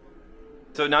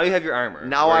 So now you have your armor.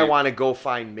 now Where I you- want to go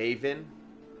find Maven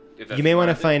if that's You may want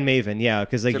to what find Maven, yeah,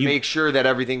 because like to you. make sure that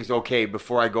everything's okay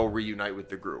before I go reunite with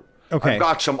the group. Okay. I've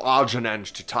got some odds and ends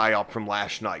to tie up from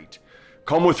last night.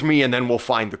 Come with me and then we'll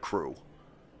find the crew.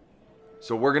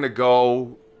 So we're going to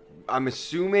go, I'm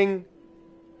assuming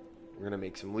we're going to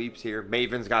make some leaps here.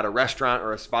 Maven's got a restaurant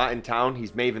or a spot in town.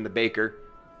 He's Maven the baker.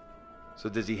 So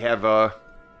does he have a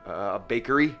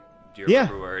bakery? Do you Yeah.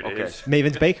 remember where it Okay. is?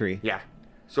 Maven's Bakery. Yeah.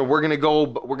 So we're gonna go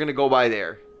by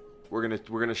there. We're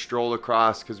gonna stroll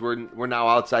across because we're now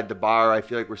outside the bar. I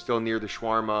feel like we're still near the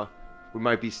shawarma. We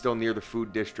might be still near the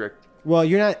food district. Well,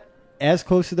 you're not as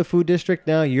close to the food district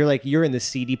now. You're in the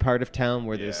seedy part of town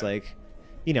where there's Yeah. like,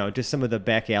 just some of the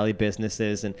back alley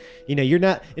businesses, and you're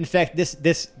not. In fact,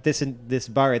 this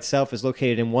bar itself is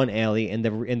located in one alley, and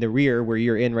in the rear where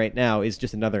you're in right now is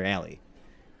just another alley.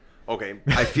 Okay.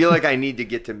 I feel like I need to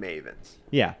get to Maven's.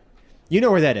 Yeah, you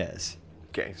know where that is.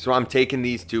 Okay. So I'm taking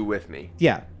these two with me.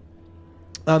 Yeah.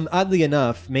 Oddly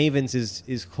enough, Maven's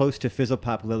is close to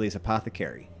Fizzlepop Lily's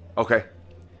apothecary. Okay.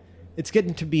 It's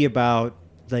getting to be about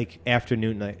like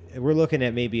afternoon night. We're looking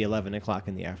at maybe 11 o'clock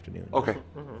in the afternoon. Okay.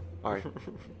 All right.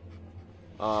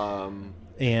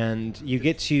 And you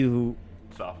get to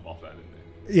Softball that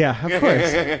in yeah, of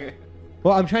course.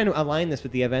 Well, I'm trying to align this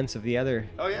with the events of the other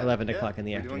Oh, yeah, 11 yeah, o'clock in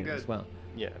the you're doing afternoon as good. well.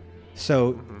 Yeah.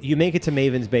 So you make it to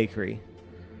Maven's Bakery,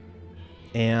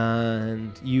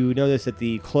 and you notice that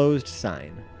the closed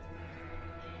sign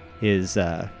is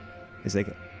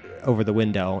like over the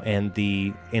window, and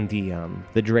the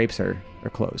drapes are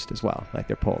closed as well, like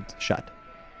they're pulled shut.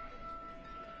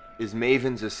 Is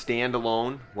Maven's a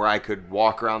standalone where I could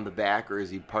walk around the back, or is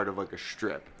he part of like a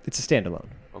strip? It's a standalone.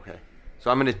 Okay. So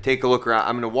I'm going to take a look around.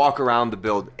 I'm going to walk around the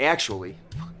build. Actually,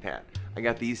 fuck that. I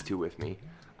got these two with me.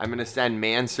 I'm going to send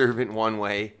Manservant one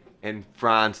way and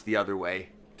Franz the other way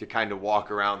to kind of walk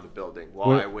around the building while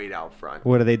What- I wait out front.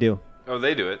 What do they do? Oh,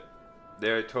 they do it.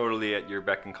 They're totally at your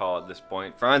beck and call at this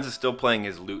point. Franz is still playing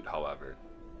his lute, however.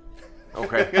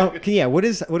 Okay. Oh, yeah. What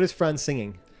is Franz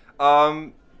singing?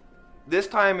 This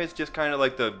time it's just kind of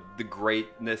like the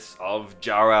greatness of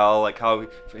Jarl, like how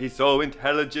he's so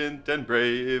intelligent and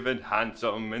brave and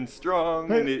handsome and strong,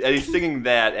 and he's singing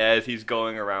that as he's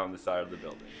going around the side of the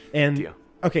building. And Deal.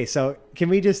 okay, so can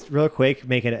we just real quick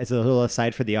make it as a little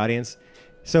aside for the audience?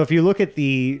 So if you look at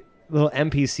the little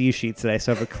NPC sheets that I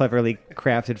so cleverly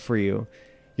crafted for you,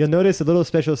 you'll notice a little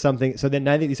special something. So then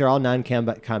neither these are all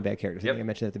non-combat characters. I Yep. think I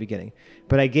mentioned at the beginning.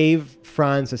 But I gave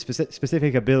Franz a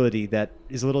specific ability that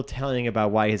is a little telling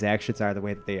about why his actions are the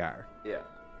way that they are. Yeah.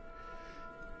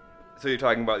 So you're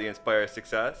talking about the Inspire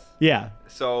Success? Yeah.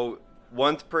 So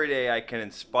once per day, I can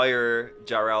inspire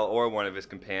Jarl or one of his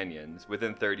companions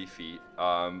within 30 feet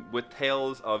with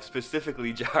tales of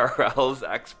specifically Jarl's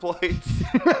exploits.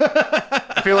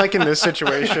 I feel like in this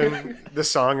situation, the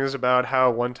song is about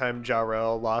how one time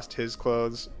Jarrell lost his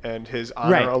clothes and his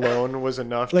honor Right. alone was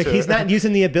enough Like to... he's not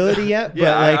using the ability yet, but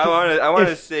Yeah, like I wanna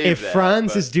if, save if that,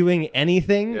 Franz but- is doing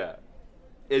anything, Yeah.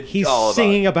 It's he's all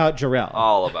singing about Jarrell.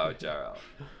 all about Jarl.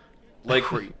 Like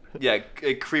yeah,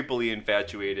 creepily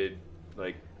infatuated,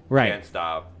 like Right. can't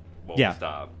stop, won't Yeah.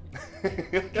 stop.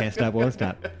 Can't stop, won't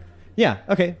stop. Yeah.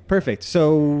 Okay. Perfect.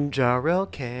 So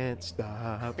Jarrell can't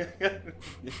stop.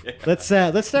 let's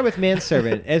start with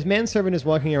manservant. As manservant is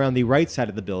walking around the right side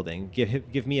of the building,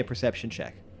 give me a perception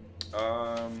check.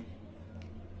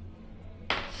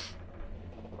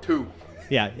 2.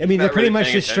 Yeah. I mean, they're not pretty really much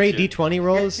paying just straight attention. D20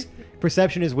 rolls.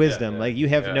 Perception is wisdom. yeah, Like you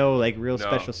have yeah. no like real No,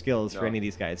 special skills for no. any of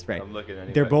these guys, right? I'm looking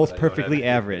anyway, They're both but I don't have perfectly any.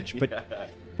 average, but Yeah.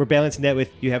 we're balancing that with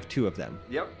you have 2 of them.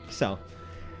 Yep. So,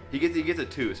 He gets a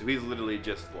 2, so he's literally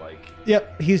just like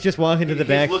yep, he's just walking to the he's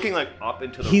back. looking like up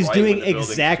into the He's right doing when the building's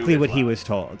to exactly his what he left. was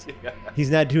told. Yeah. He's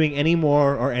not doing any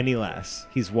more or any less.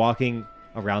 He's walking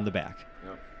around the back.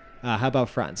 Yep. How about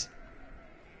Franz?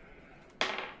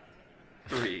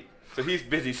 3. So he's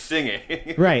busy singing.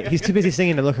 Right, he's too busy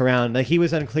singing to look around. Like he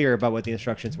was unclear about what the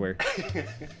instructions were.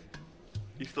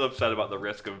 He's still upset about the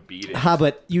risk of beating.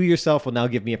 Hoblet, you yourself will now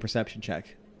give me a perception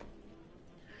check.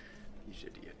 These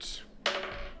idiots.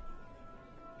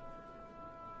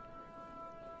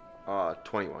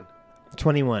 21.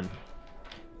 21.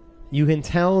 You can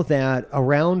tell that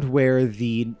around where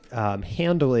the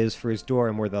handle is for his door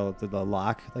and where the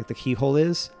lock, like the keyhole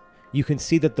is, you can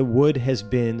see that the wood has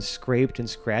been scraped and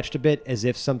scratched a bit as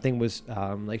if something was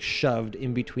like shoved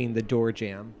in between the door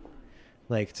jamb,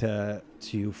 like to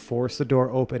force the door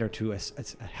open or to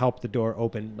help the door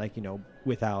open, like, you know,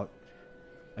 without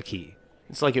a key.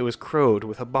 It's like it was crowed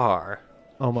with a bar.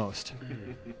 Almost.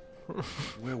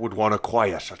 Where would one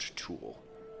acquire such a tool?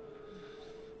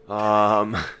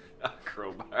 A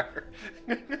crowbar.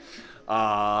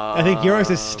 I think yours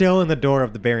is still in the door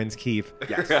of the Baron's Keep.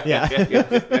 Yes. Yeah.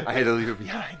 I had to leave it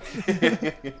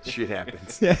behind. Shit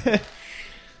happens.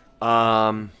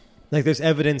 Like there's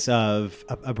evidence of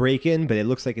a break-in, but it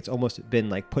looks like it's almost been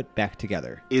like put back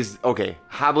together. Okay,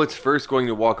 Hoblet's first going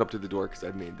to walk up to the door because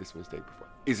I've made this mistake before.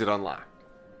 Is it unlocked?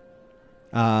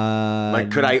 Like,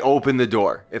 could I open the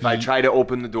door? If I try to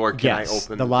open the door, can yes, I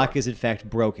open the the lock door? is in fact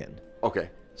broken. Okay.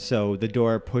 So the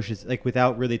door pushes, like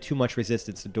without really too much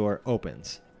resistance, the door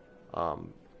opens.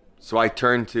 So I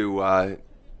turn to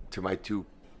my 2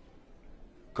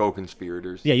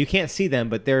 co-conspirators. Yeah, you can't see them,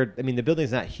 but they're, I mean, the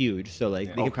building's not huge, so like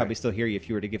they could Okay. probably still hear you if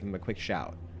you were to give them a quick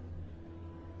shout.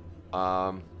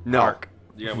 No.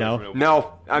 Yeah, No.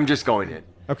 No, I'm just going in.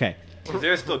 Okay.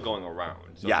 They're still going around.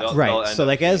 So Yes. they'll Right. end So up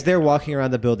like as seeing they're it. walking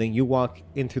around the building, you walk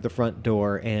in through the front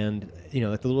door and, you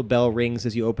know, like the little bell rings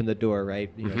as you open the door,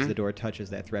 right? You know, as the door touches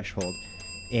that threshold.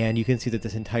 And you can see that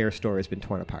this entire store has been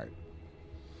torn apart.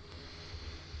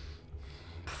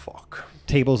 Fuck.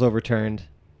 Tables overturned,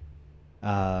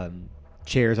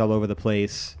 chairs all over the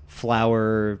place,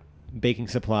 flour, baking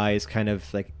supplies, kind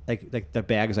of like the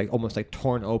bag is like almost like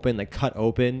torn open, like cut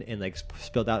open and like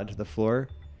spilled out into the floor.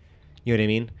 You know what I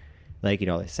mean? Like, you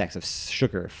know, like sacks of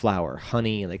sugar, flour,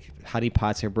 honey, like honey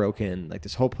pots are broken. Like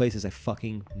this whole place is a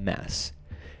fucking mess.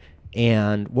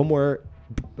 And one more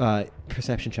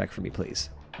perception check for me, please.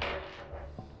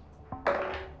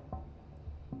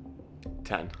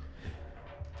 10.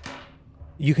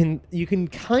 You can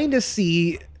kind of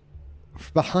see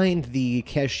behind the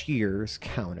cashier's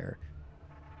counter,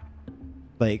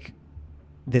 like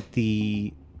that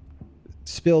the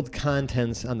spilled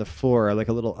contents on the floor are like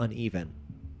a little uneven,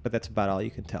 but that's about all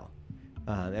you can tell.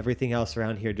 Everything else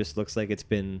around here just looks like it's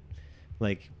been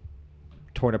like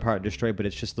torn apart and destroyed, but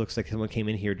it just looks like someone came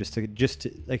in here just to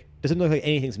like, doesn't look like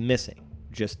anything's missing,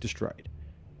 just destroyed.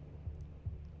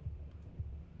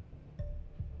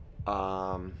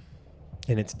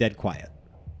 And it's dead quiet.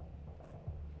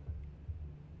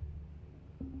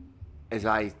 As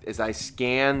I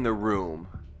scan the room,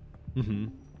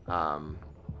 Mm-hmm.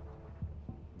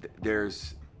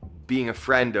 there's being a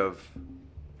friend of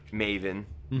Maven.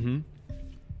 Mm-hmm.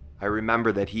 I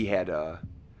remember that he had a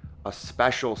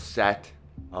special set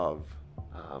of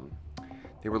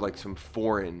they were like some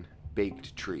foreign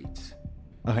baked treats.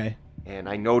 Okay. And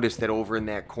I noticed that over in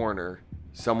that corner,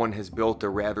 someone has built a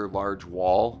rather large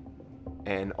wall,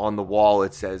 and on the wall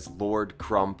it says Lord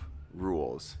Crump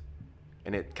rules.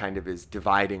 And it kind of is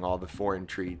dividing all the foreign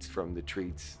treats from the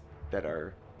treats that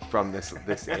are from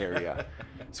this area.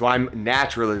 So I'm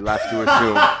naturally left to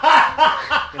assume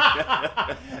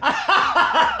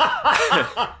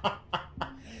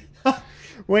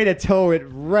Way to tow it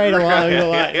right along the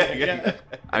line.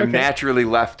 I'm naturally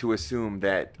left to assume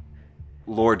that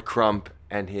Lord Crump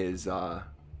and his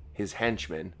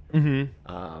henchmen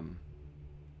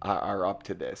are up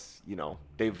to this. You know,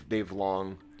 they've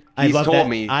long. He's I love told that.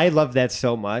 me. I love that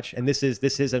so much, and this is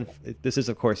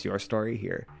of course your story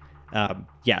here.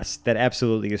 Yes, that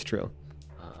absolutely is true.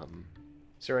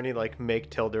 Is there any like make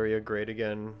Telduria great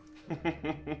again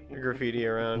graffiti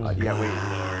around? Yeah, wait.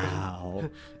 Wow.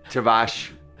 Tavash.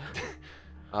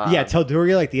 Yeah,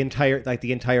 Telduria, like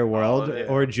the entire world, yeah.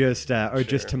 or just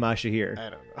Tamashahir, I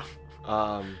don't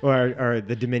know. or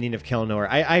the Dominion of Kelnor.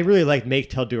 I really like make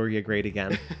Telduria great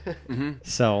again.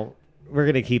 So we're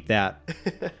gonna keep that.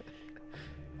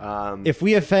 If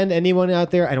we offend anyone out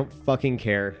there, I don't fucking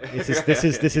care. This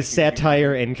is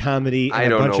satire and comedy and I a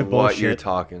don't bunch know of bullshit. what you're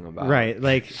talking about. Right,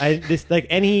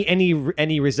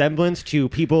 any resemblance to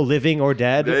people living or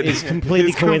dead is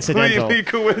completely coincidental. Completely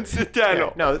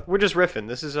coincidental. No, we're just riffing.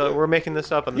 This is we're making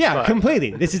this up on the Yeah, spot. completely.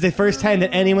 This is the first time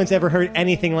that anyone's ever heard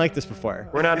anything like this before.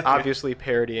 We're not obviously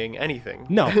parodying anything.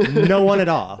 No, no one at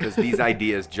all. Because these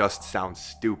ideas just sound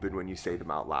stupid when you say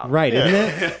them out loud. Right,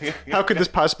 isn't it? How could this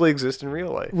possibly exist in real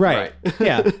life? Right.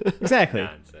 Yeah, exactly.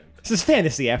 Nonsense. This is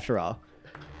fantasy after all.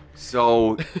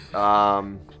 So,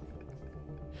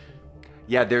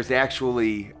 yeah, there's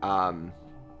actually,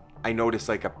 I noticed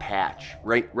like a patch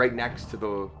right next to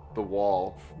the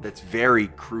wall that's very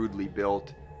crudely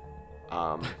built.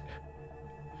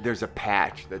 There's a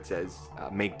patch that says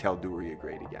 "Make Telduria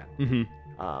Great Again,"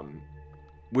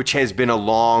 which has been a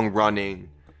long-running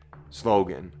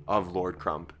slogan of Lord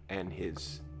Crump and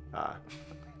his.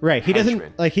 Right. He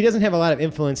Henchman. doesn't have a lot of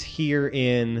influence here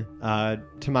in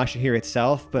Tamashahir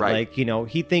itself, but Right.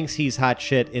 he thinks he's hot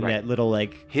shit in Right. that little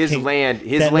His king- land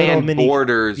that little mini-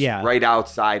 borders yeah. right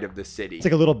outside of the city. It's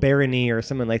like a little barony or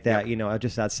something like that,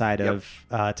 just outside Yep. of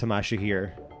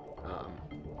Tamashahir.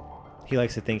 He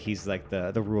likes to think he's like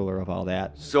the ruler of all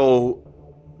that. So,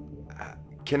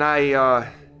 can I?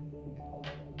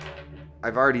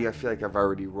 I feel like I've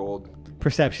already rolled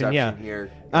Perception, yeah. here.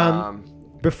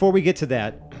 Before we get to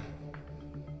that,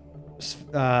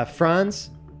 Franz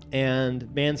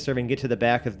and Manservant get to the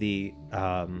back of the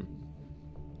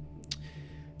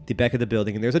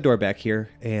building, and there's a door back here,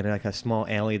 and like a small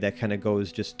alley that kind of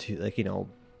goes just to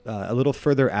a little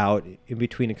further out in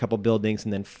between a couple buildings,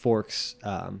 and then forks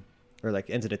or like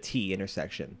ends at a T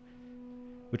intersection,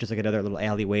 which is like another little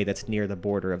alleyway that's near the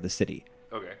border of the city.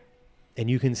 Okay. And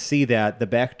you can see that the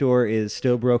back door is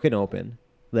still broken open.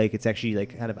 Like it's actually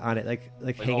like kind of on it,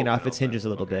 like hanging off its hinges a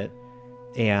little bit,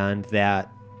 and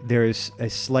that there's a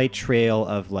slight trail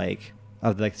of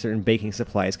certain baking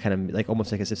supplies, kind of like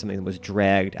almost like as if something was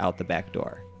dragged out the back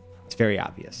door. It's very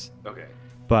obvious, Okay.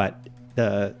 but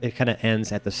it kind of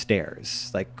ends at the stairs,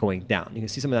 like going down. You can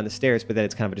see something on the stairs, but then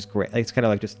it's kind of just great. Like, it's kind of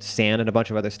like just sand and a bunch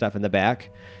of other stuff in the back,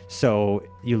 so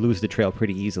you lose the trail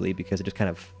pretty easily because it just kind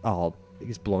of all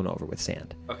gets blown over with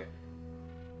sand. Okay.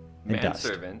 And dust.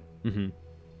 Manservant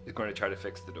is going to try to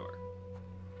fix the door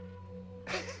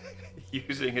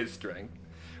using his strength,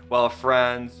 while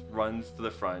Franz runs to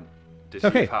the front to see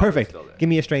Okay, if Howard's perfect. still there. Give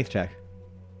me a strength check.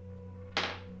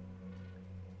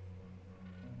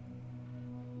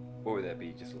 What would that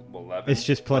be? Just 11? It's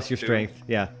just plus your 2? strength.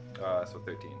 Yeah. So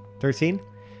 13. 13?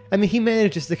 I mean, he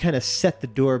manages to kind of set the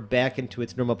door back into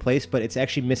its normal place, but it's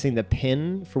actually missing the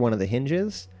pin for one of the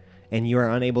hinges, and you are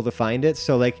unable to find it.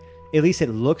 So, like, at least it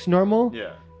looks normal.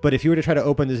 Yeah. But if you were to try to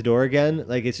open this door again,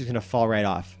 like, it's just going to fall right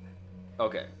off.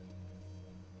 Okay.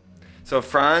 So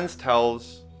Franz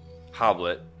tells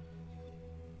Hoblet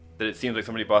that it seems like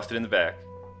somebody busted in the back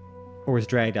Or was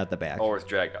dragged out the back. or was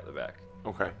dragged out the back.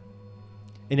 Okay.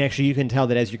 And actually, you can tell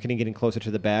that as you're kind of getting closer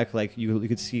to the back, like, you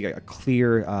could see a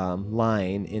clear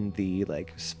line in the,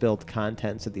 like, spilt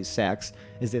contents of these sacks,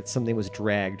 is that something was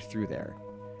dragged through there.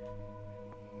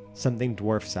 Something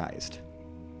dwarf-sized.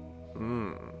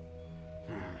 Are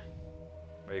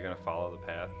you going to follow the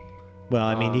path? Well,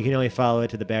 I mean, you can only follow it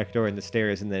to the back door and the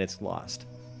stairs, and then it's lost.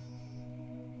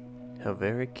 How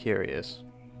very curious.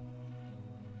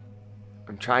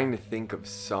 I'm trying to think of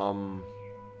some.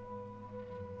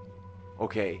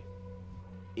 Okay.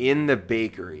 In the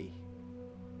bakery,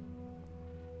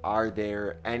 are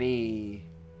there any,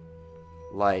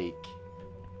 like,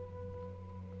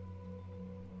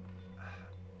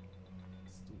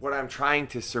 what I'm trying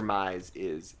to surmise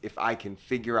is if I can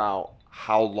figure out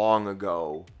how long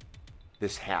ago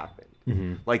this happened.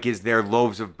 Like, is there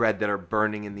loaves of bread that are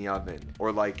burning in the oven?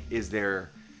 Or, like, is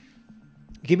there...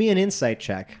 Give me an insight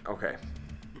check. Okay.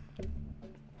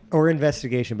 Or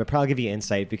investigation, but probably give you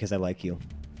insight because I like you.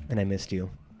 And I missed you.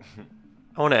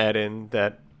 I want to add in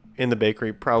that in the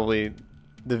bakery, probably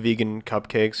the vegan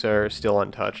cupcakes are still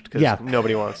untouched because Yeah.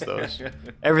 nobody wants those.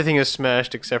 Everything is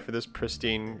smashed except for this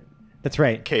pristine That's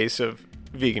right. case of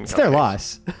vegan It's cupcakes. their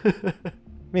loss. I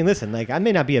mean, listen, like, I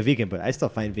may not be a vegan, but I still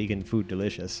find vegan food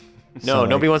delicious. No, So,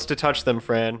 nobody like- wants to touch them,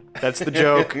 Fran. That's the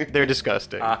joke. They're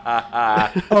disgusting. Oh,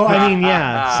 I mean,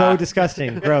 yeah. So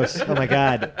disgusting. Gross. Oh, my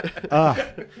God. Ugh.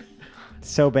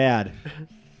 So bad.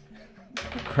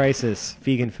 Crisis.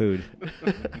 Vegan food.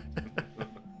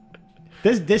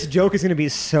 This joke is going to be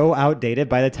so outdated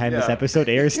by the time this Yeah. episode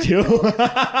airs, too.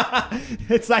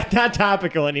 It's like not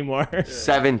topical anymore.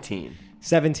 17.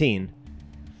 17.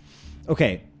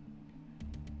 Okay.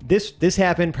 This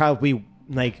happened probably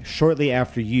like shortly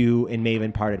after you and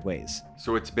Maven parted ways.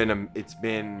 So it's been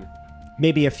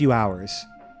Maybe a few hours.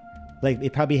 Like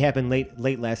it probably happened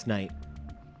late last night.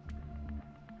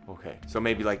 okay. So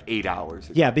maybe like 8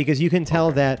 hours. Yeah, because you can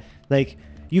tell that like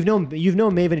you've known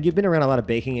Maven, you've been around a lot of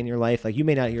baking in your life. Like you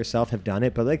may not yourself have done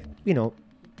it, but like, you know,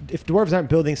 if dwarves aren't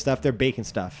building stuff, they're baking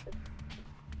stuff.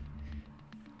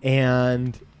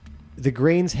 And the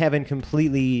grains haven't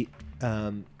completely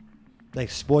like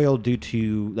spoiled due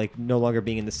to like no longer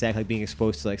being in the sack, like being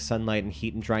exposed to like sunlight and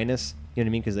heat and dryness. You know what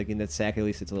I mean? Because like in that sack, at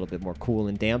least it's a little bit more cool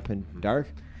and damp and dark.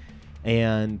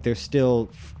 And there's still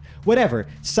whatever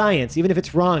science, even if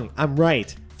it's wrong, I'm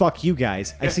right. Fuck you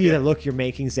guys. I see that look you're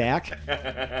making, Zach. All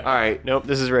right. Nope,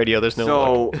 this is radio. There's no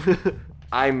So look.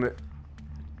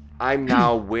 I'm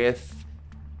now with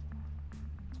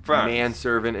Franz.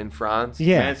 manservant and Franz.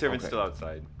 Yeah. Manservant's Okay. still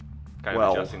outside. Kind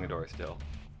Well. of adjusting the door still.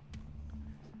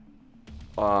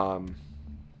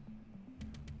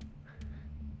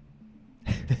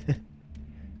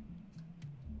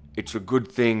 It's a good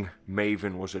thing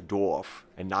Maven was a dwarf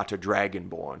and not a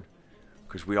dragonborn,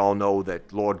 because we all know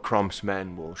that Lord Crump's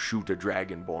men will shoot a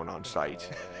dragonborn on sight.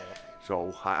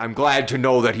 So I'm glad to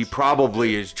know that he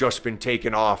probably has just been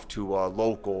taken off to a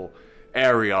local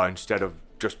area instead of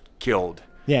just killed.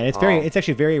 Yeah, it's it's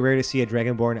actually very rare to see a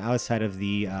dragonborn outside of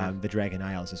the Dragon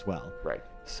Isles as well. Right.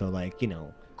 So like, you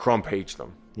know, Crump hates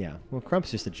them. yeah. Well,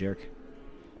 Crump's just a jerk.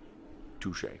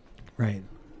 Touche. Right.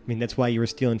 I mean, that's why you were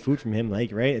stealing food from him,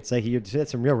 like, right? It's like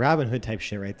that's some real Robin Hood type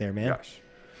shit right there, man. Yes.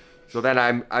 So then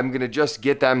I'm gonna just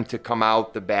get them to come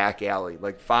out the back alley,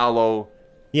 like follow,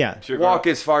 Yeah. Sure. walk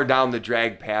as far down the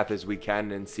drag path as we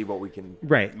can, and see what we can.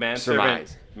 Right. Manservant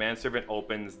Surmise.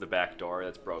 opens the back door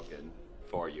that's broken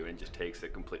for you and just takes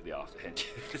it completely off the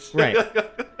hinges. Right.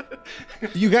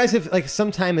 You guys have like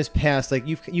some time has passed. Like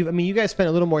I mean, you guys spent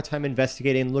a little more time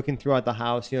investigating, looking throughout the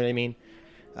house. You know what I mean?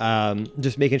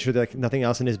 Just making sure that like, nothing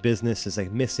else in his business is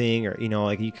like missing, or you know,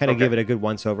 like you kind of Okay. give it a good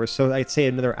once over. So I'd say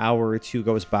another hour or two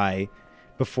goes by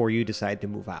before you decide to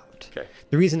move out. Okay.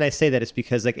 The reason I say that is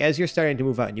because like as you're starting to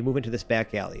move out and you move into this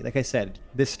back alley, like I said,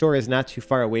 this store is not too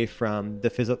far away from the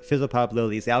Fizzlepop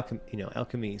Lily's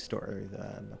alchemy store,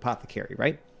 apothecary,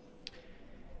 right?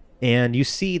 And you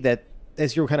see that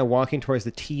as you're kind of walking towards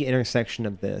the T intersection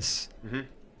of this,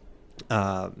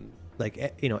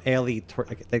 alley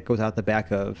that goes out the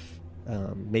back of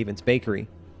Maven's Bakery,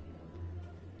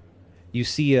 you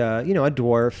see a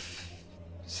dwarf,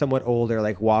 somewhat older,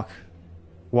 like walk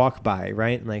by,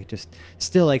 right? And like just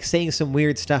still like saying some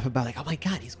weird stuff about like, oh my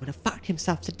god, he's gonna fart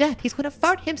himself to death. He's gonna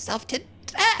fart himself to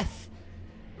death.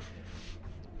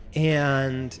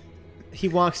 And he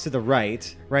walks to the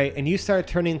right, and you start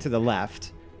turning to the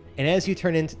left. And as you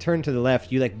turn to the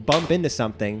left, you like bump into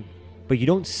something, but you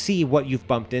don't see what you've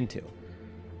bumped into.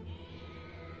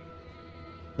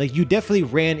 Like you definitely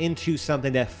ran into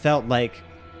something that felt like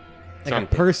a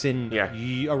Something. person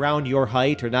Yeah. around your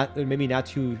height, or not, maybe not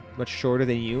too much shorter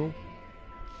than you,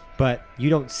 but you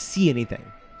don't see anything.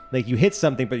 Like you hit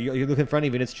something, but you look in front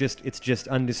of you, and it's just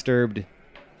undisturbed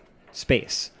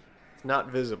space. It's not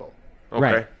visible. Okay.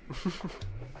 Right.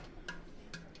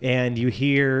 And you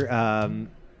hear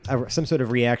some sort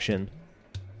of reaction.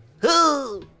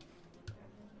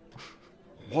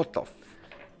 What the?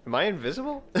 Am I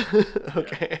invisible?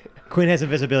 Okay. Quinn has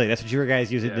invisibility. That's what you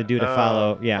guys use it to do to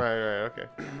follow. Yeah. Right, okay.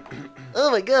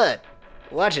 Oh my god.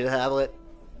 Watch it, Hoblet.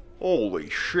 Holy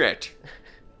shit!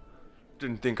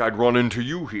 Didn't think I'd run into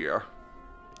you here,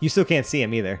 You still can't see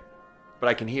him either. but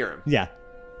I can hear him. Yeah.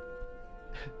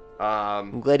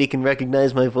 I'm glad he can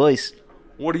recognize my voice.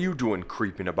 What are you doing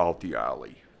creeping about the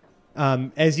alley?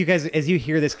 As you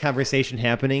hear this conversation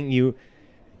happening,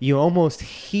 you almost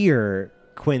hear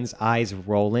Quinn's eyes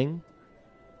rolling,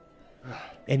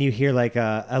 and you hear like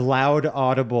a loud,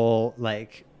 audible,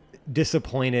 like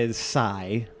disappointed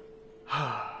sigh.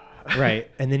 Right,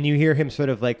 and then you hear him sort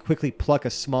of like quickly pluck a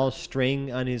small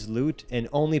string on his lute, and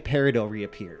only Peridot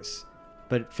reappears.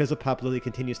 But Fizzlepop Lily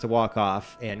continues to walk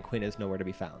off, and Quinn is nowhere to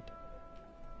be found.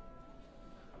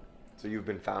 So you've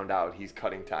been found out. He's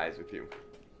cutting ties with you.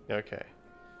 Okay.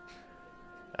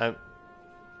 I'm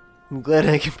glad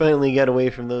I finally got away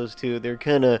from those two. They're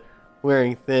kind of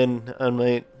wearing thin on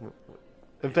my.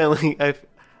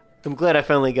 I'm glad I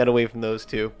finally got away from those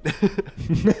two.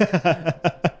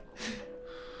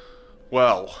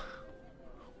 Well,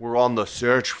 We're on the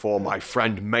search for my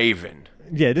friend Maven.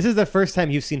 Yeah, this is the first time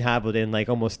you've seen Hoblet in like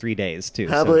almost 3 days too.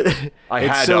 so- Hoblet, I it's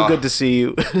had, so good to see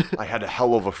you. I had a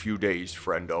hell of a few days,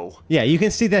 friendo. Yeah, you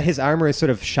can see that his armor is sort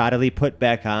of shoddily put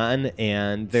back on,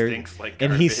 and there Stinks like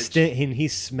and garbage. and he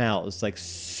smells like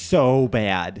so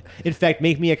bad. In fact,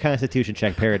 make me a Constitution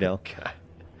check, Paradil.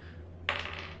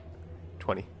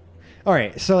 20. All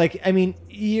right, so like I mean,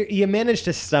 you managed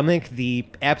to stomach the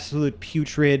absolute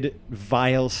putrid,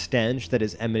 vile stench that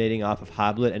is emanating off of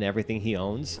Hoblet and everything he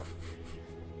owns.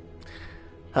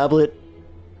 Hoblet,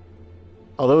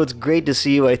 although it's great to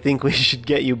see you, I think we should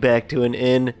get you back to an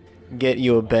inn, get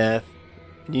you a bath.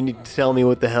 You need to tell me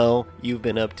what the hell you've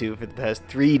been up to for the past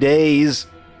 3 days.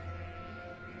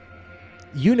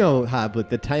 You know, Hoblet,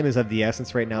 the time is of the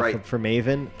essence right now Right. for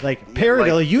Maven. Like Yeah,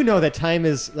 Paradil, like- you know that time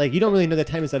is like you don't really know that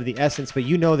time is of the essence, but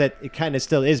you know that it kind of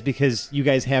still is because you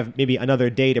guys have maybe another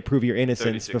day to prove your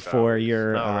innocence 36 before hours.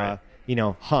 you're, Oh,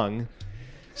 right. hung.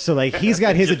 So like he's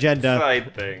got his Just agenda.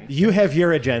 Side thing. You have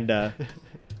your agenda.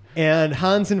 And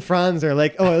Hans and Franz are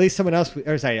like, oh, at least someone else.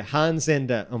 Or sorry, Hans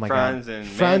and oh my Franz god, and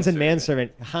Franz and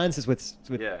Manservant. Manservant. Hans is with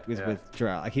Yeah, yeah. with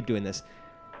Jarrell. I keep doing this.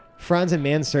 Franz and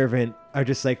Manservant are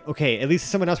just like, okay, at least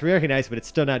someone else we recognize, but it's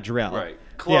still not Jarrell. Right.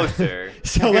 Closer.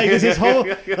 So like there's this whole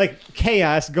like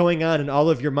chaos going on in all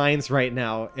of your minds right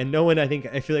now, and no one. I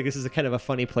feel like this is a kind of a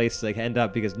funny place to like end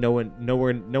up because no one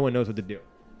knows what to do.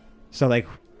 So like,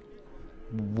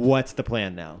 what's the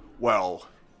plan now? Well,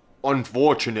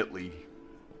 unfortunately,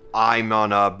 I'm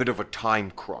on a bit of a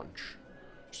time crunch.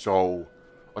 So,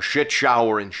 a shit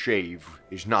shower and shave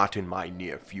is not in my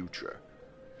near future.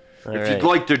 If you'd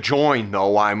like to join,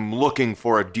 though, I'm looking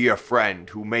for a dear friend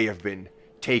who may have been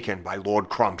taken by Lord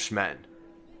Crump's men.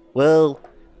 Well,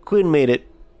 Quinn made it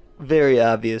very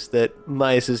obvious that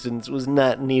my assistance was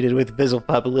not needed with Vizzle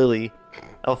Papa Lily.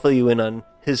 I'll fill you in on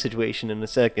his situation in a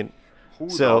second. Who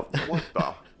So- what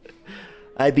the?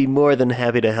 I'd be more than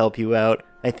happy to help you out.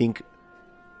 I think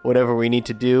whatever we need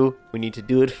to do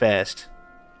it fast.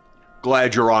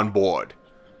 Glad you're on board.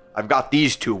 I've got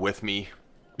these two with me.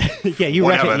 Yeah, you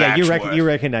Whatever that's worth. you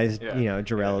recognize Yeah.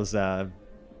 Jarrell's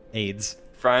aides.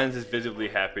 Franz is visibly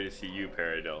happy to see you,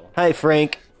 Paradil. Hi,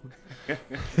 Frank.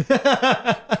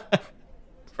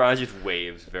 Franz just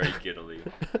waves very giddily.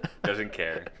 Doesn't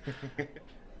care.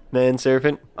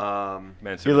 Manservant,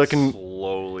 Manservant You're looking-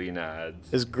 slowly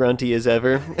nods. as grunty as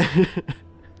ever.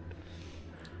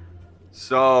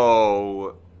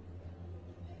 So,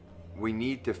 we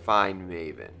need to find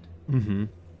Maven. Mm-hmm.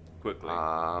 Quickly.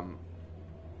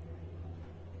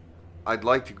 I'd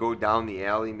like to go down the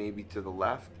alley, maybe to the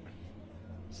left,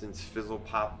 since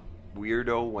Fizzlepop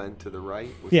Weirdo went to the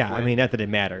right. with Yeah, I Quinn. mean, not that it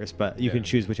matters, but you Yeah. can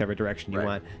choose whichever direction you Right.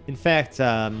 want. In fact,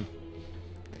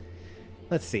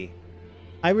 let's see.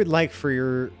 I would like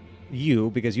for you,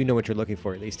 because you know what you're looking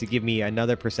for at least, to give me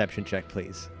another perception check,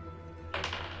 please.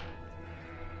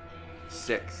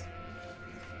 6.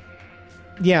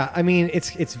 Yeah, I mean,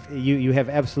 it's you have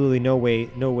absolutely no way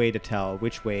to tell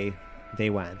which way they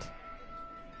went.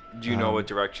 Do you know what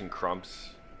direction Crumps?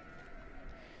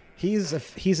 He's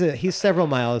several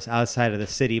miles outside of the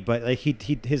city, but like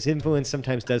his influence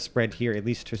sometimes does spread here, at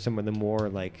least to some of the more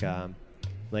like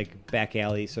back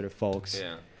alley sort of folks.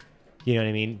 Yeah. You know what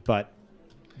I mean? But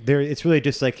it's really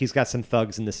just like he's got some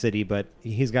thugs in the city, but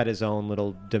he's got his own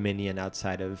little dominion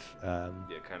outside of Yeah,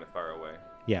 kind of far away.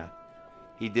 yeah.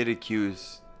 He did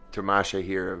accuse Tamasha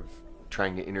here of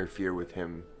trying to interfere with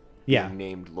him Yeah. being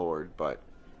named Lord, but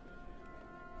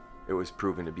it was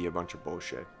proven to be a bunch of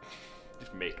bullshit.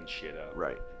 Just making shit up.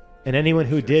 Right. And anyone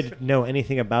who did know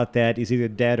anything about that is either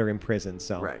dead or in prison.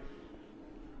 So Right.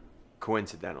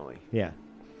 Coincidentally. yeah.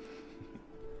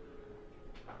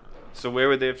 So where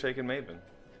would they have taken Maven?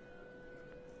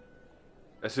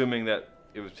 Assuming that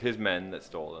it was his men that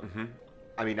stole them.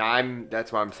 I mean,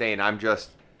 that's what I'm saying. I'm just,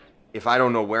 if I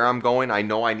don't know where I'm going, I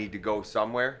know I need to go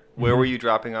somewhere. Where were you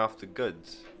dropping off the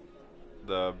goods?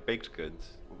 The baked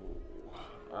goods?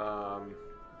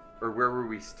 Or where were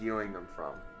we stealing them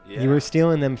from? Yeah. You were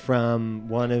stealing them from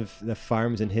one of the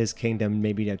farms in his kingdom,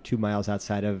 maybe 2 miles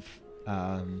outside of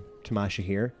Tamasha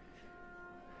here.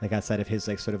 Like outside of his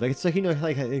it's like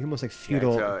like almost like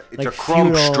feudal. It's like a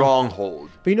Crump feudal-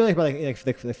 stronghold. But you know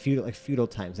the feudal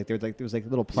times, like there was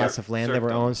little plots Yeah, of land that were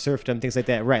serfdom. owned, serfdom, things like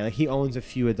that. Right, like he owns a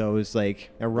few of those, or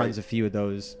runs a few of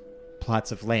those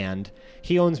plots of land.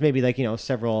 He owns maybe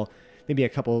maybe a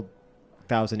couple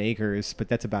thousand acres, but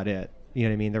that's about it. You know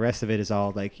what I mean? The rest of it is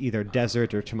all like either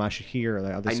desert or Tamashahir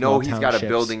or other I small know he's got a townships.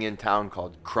 building in town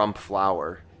called Crump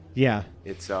Flour. Yeah,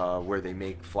 It's where they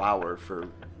make flour for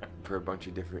a bunch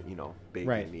of different, baking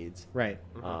Right. needs. right.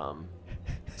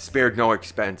 spared no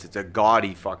expense. It's a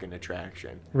gaudy fucking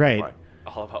attraction. Right. But,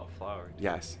 All about flowers.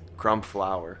 yes, Crumb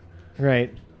Flower.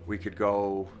 Right. We could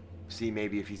go see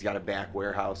maybe if he's got a back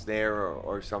warehouse there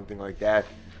or something like that.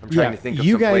 I'm trying to think of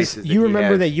you some guys, places that you he remember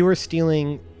has. that you were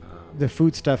stealing the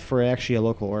food stuff for actually a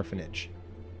local orphanage.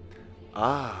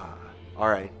 Ah, all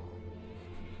right.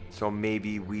 So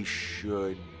maybe we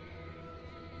should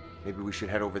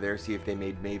head over there, see if they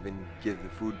made Maven give the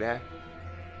food back.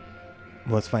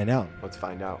 Well, let's find out. Let's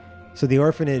find out. So the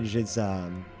orphanage is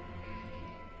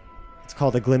it's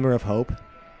called A Glimmer of Hope,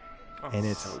 and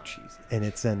it's So cheesy.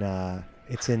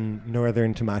 it's in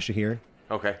northern Tamashahir.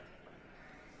 Okay.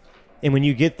 And when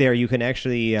you get there, you can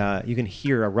actually you can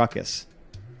hear a ruckus,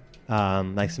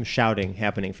 like some shouting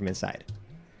happening from inside,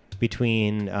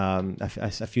 between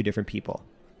a few different people.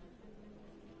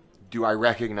 Do I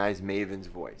recognize Maven's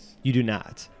voice? You do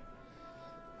not,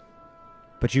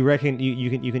 but you reckon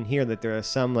you can hear that there are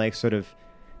some like sort of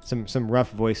some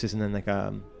rough voices, and then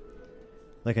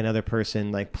like another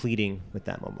person like pleading with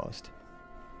them almost.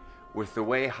 With the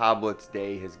way Hoblet's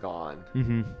day has gone,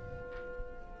 Mm-hmm.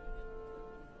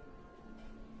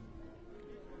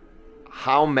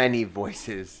 how many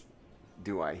voices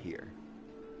do I hear?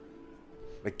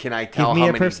 Like, can I tell Give me how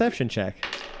a many? perception check.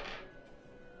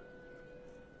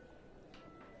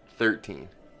 13.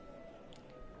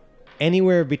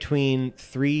 Anywhere between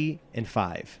 3 and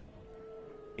 5,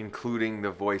 Including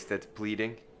the voice that's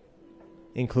pleading.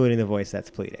 including the voice that's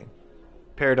pleading.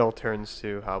 Peridot turns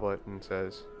to Hoblet and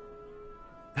says,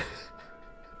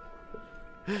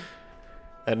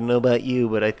 I don't know about you,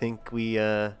 but I think we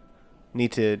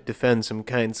need to defend some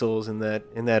kind souls in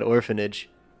that orphanage.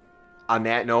 On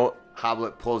that note,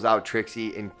 Hoblet pulls out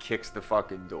Trixie and kicks the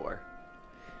fucking door.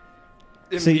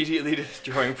 Immediately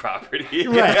destroying property.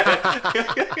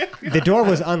 The door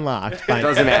was unlocked. By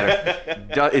Doesn't matter.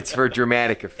 It's for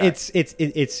dramatic effect.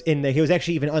 It's in the, he was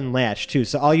actually even unlatched too.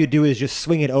 So all you do is just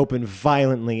swing it open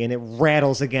violently, and it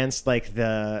rattles against like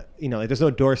the like, there's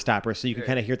no door stopper, so you can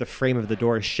kind of hear the frame of the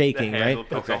door The shaking, handle right?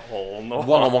 puts a hole in the Wah,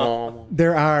 wall. wah, wah.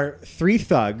 There are 3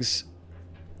 thugs,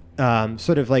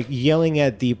 sort of like yelling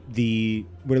at the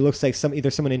what it looks like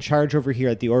either someone in charge over here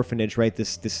at the orphanage, right?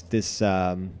 This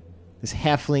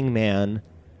halfling man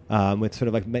with sort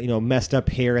of like messed up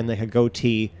hair and like a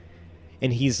goatee,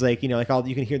 and he's like like all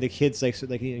you can hear the kids like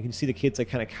you can see the kids like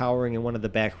kind of cowering in one of the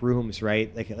back rooms,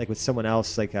 right? Like with someone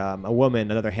else, like a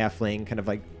woman, another halfling, kind of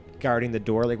like guarding the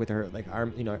door, like with her like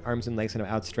arms and legs kind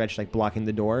of outstretched, like blocking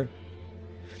the door.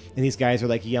 And these guys are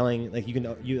like yelling, like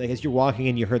you as you're walking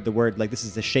in, you heard the word like this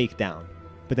is a shakedown,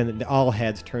 but then all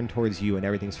heads turn towards you and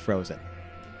everything's frozen.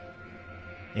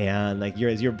 And like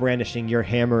as you're brandishing your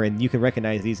hammer, and you can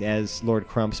recognize these as Lord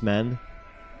Crump's men.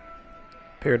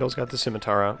 Peridot's got the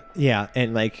scimitar out. Yeah,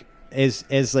 and like as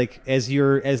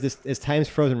time's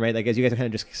frozen, right? Like as you guys are kind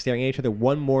of just staring at each other,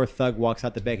 one more thug walks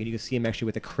out the back, and you can see him actually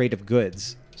with a crate of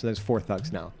goods. So there's 4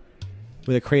 thugs now,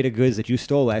 with a crate of goods that you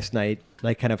stole last night,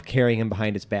 like kind of carrying him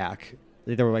behind his back.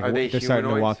 They were like Are they they're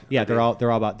starting to walk. humanoids? Yeah, Are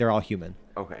they're all human.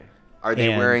 Okay. Are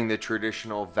they And- wearing the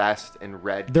traditional vest and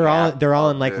red? They're all- cap they're all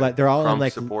of in, like, the they're all in, Crump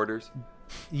like- supporters.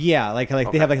 Yeah, like Okay.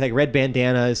 they have like red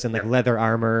bandanas and like leather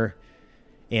armor,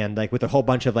 and like with a whole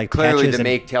bunch of like Clearly, patches the and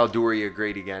Make Tal'Duria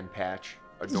Great Again patch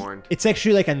adorned. it's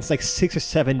actually like on like 6 or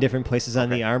 7 different places on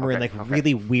the armor, and like okay.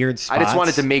 really weird spots. I just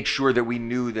wanted to make sure that we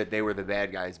knew that they were the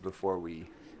bad guys before we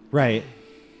right.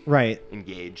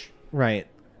 engage.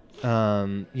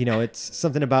 It's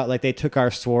something about like they took our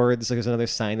swords. Like there's another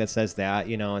sign that says that,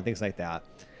 and things like that.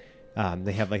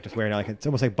 They have like just wearing like it's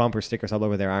almost like bumper stickers all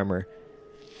over their armor.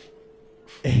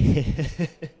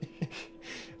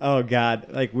 Oh God!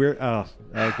 Like oh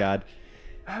God!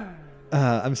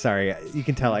 I'm sorry. You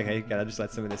can tell like I gotta just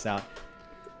let some of this out.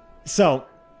 So,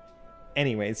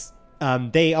 anyways,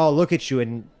 they all look at you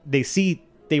and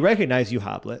they recognize you,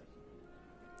 Hoblet,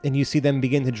 and you see them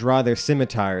begin to draw their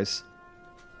scimitars.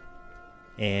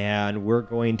 And we're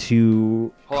going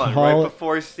to Hold on, call right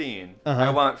before scene, Uh-huh. I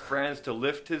want Franz to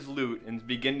lift his lute and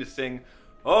begin to sing,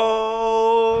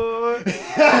 "Oh,"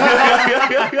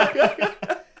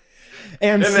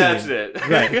 and and scene. that's it.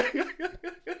 Right.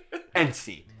 And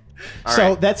scene. All So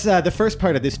right. that's the first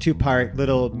part of this 2-part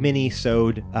little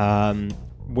mini-sode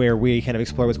where we kind of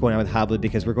explore what's going on with Hoblet,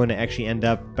 because we're going to actually end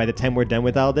up, by the time we're done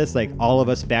with all this, like all of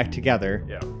us back together.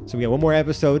 Yeah. So we got one more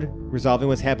episode resolving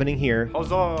what's happening here.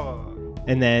 Huzzah!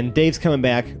 And then Dave's coming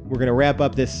back. We're going to wrap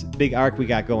up this big arc we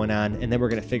got going on, and then we're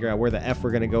going to figure out where the F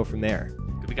we're going to go from there.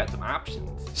 We got some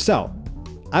options. So,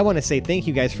 I want to say thank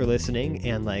you guys for listening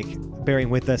and like bearing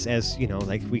with us as, you know,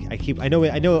 like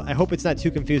I hope it's not too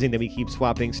confusing that we keep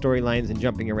swapping storylines and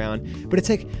jumping around, but it's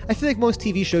like, I feel like most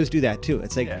TV shows do that too.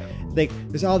 It's like,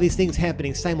 there's all these things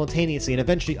happening simultaneously and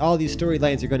eventually all these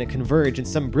storylines are going to converge in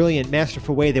some brilliant,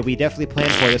 masterful way that we definitely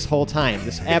planned for this whole time.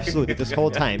 This whole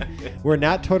time. We're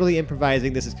not totally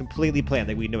improvising. This is completely planned.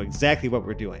 Like we know exactly what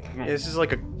we're doing. Yeah, this is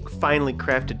like a finely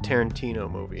crafted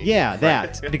Tarantino movie. Yeah,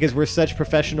 that. Because we're such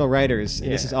professional writers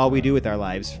and this is all we do with our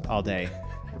lives all day.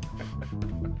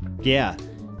 Yeah.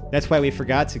 That's why we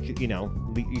forgot to, you know,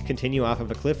 continue off of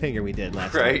a cliffhanger we did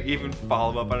last Right, time. even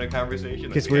follow up on a conversation.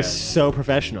 Because we're so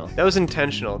professional. That was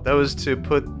intentional. That was to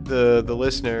put the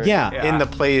listener in the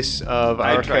place of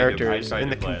our characters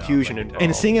and the confusion involved.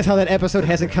 And seeing as how that episode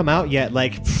hasn't come out yet,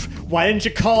 like, why didn't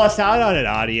you call us out on it,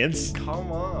 audience?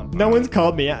 Come on. No one's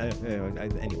called me out.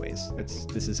 Anyways,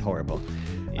 this is horrible.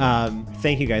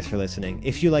 Thank you guys for listening.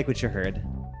 If you like what you heard,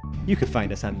 you could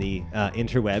find us on the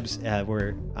interwebs.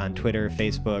 We're on Twitter,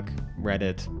 Facebook,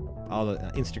 Reddit, all the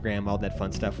Instagram, all that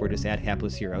fun stuff. We're just at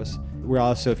Hapless Heroes. We're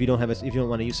also, if you don't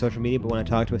want to use social media but want to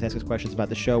talk to us, ask us questions about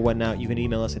the show, whatnot, you can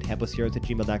email us at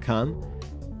haplessheroes@gmail.com.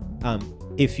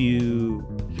 You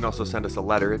can also send us a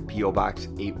letter at P.O. Box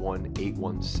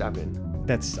 81817.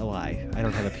 That's a lie. I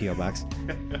don't have a P.O. box.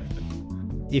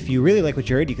 If you really like what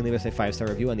you heard, you can leave us a 5-star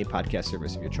review on the podcast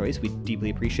service of your choice. We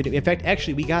deeply appreciate it. In fact,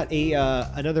 actually, we got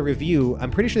another review.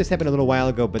 I'm pretty sure this happened a little while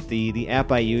ago, but the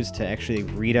app I use to actually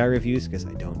read our reviews, because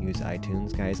I don't use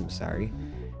iTunes, guys, I'm sorry.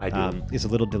 I do. Is a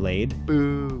little delayed.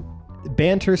 Boo.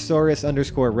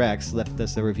 Bantersaurus_Rex left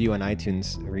us a review on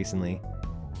iTunes recently.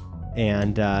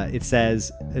 And it says,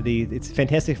 it's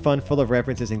fantastic fun, full of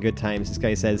references and good times. This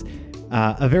guy says,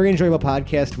 a very enjoyable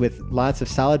podcast with lots of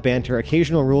solid banter,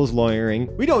 occasional rules lawyering.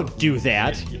 We don't do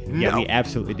that. Yeah, we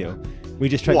absolutely do. We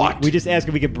just we just ask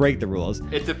if we can break the rules.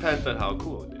 It depends on how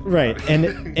cool it is. Right,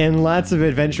 and lots of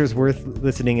adventures worth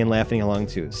listening and laughing along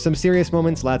to. Some serious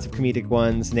moments, lots of comedic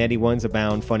ones, natty ones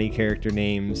abound, funny character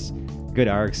names, good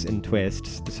arcs and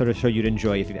twists, the sort of show you'd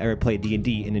enjoy if you've ever played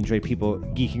D&D and enjoy people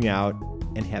geeking out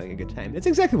and having a good time. That's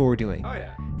exactly what we're doing. Oh,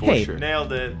 yeah. Hey, sure.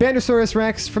 Nailed it. Bandersaurus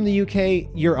Rex from the UK,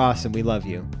 you're awesome. We love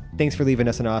you. Thanks for leaving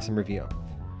us an awesome review.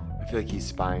 I feel like he's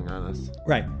spying on us.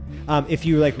 Right. If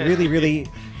you like really...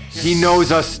 He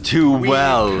knows us too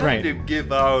well. We Right. to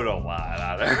give out a lot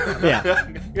on it. Yeah.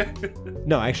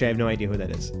 No, actually, I have no idea who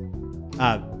that is.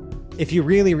 If you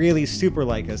really super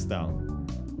like us, though,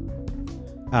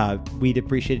 we'd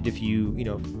appreciate it if you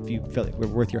felt like we're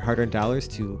worth your hard-earned dollars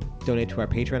to donate to our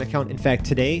Patreon account. In fact,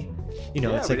 today,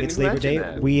 it's Labor Day.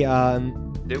 That.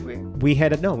 Did we? We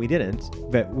had no, we didn't.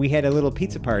 But we had a little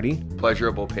pizza party.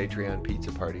 Pleasurable Patreon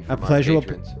pizza party for A pleasurable.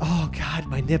 patrons. Oh God,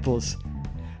 my nipples.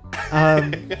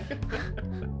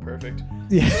 Perfect.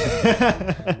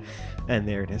 Yeah. And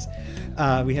there it is.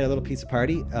 We had a little pizza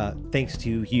party. Thanks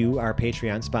to you, our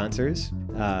Patreon sponsors.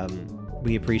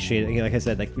 We appreciate it. Like I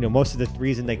said, most of the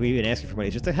reason we've been asking for money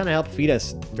is just to kind of help feed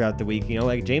us throughout the week.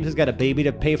 James has got a baby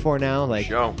to pay for now.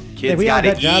 Kids we all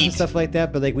gotta got jobs eat. and stuff like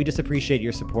that. But we just appreciate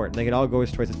your support. It all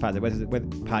goes towards this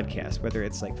podcast, whether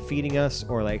it's feeding us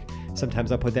or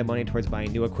sometimes I'll put that money towards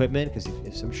buying new equipment because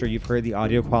I'm sure you've heard the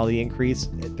audio quality increase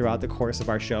throughout the course of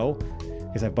our show.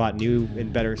 Because I've bought new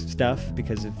and better stuff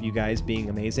because of you guys being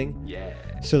amazing. Yeah.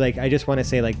 So I just want to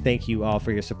say thank you all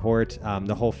for your support.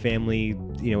 The whole family,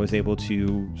 was able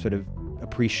to sort of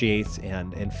appreciate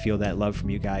and feel that love from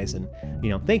you guys, and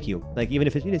thank you. Even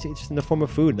if it's just in the form of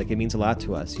food, it means a lot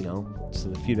to us. So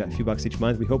a few bucks each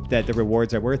month. We hope that the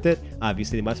rewards are worth it.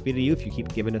 Obviously, they must be to you if you keep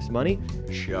giving us money.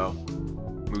 Show.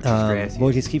 Muchas gracias.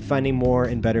 We'll just keep finding more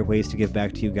and better ways to give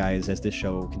back to you guys as this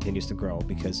show continues to grow.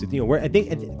 Because I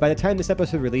think by the time this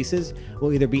episode releases,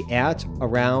 we'll either be at,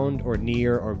 around, or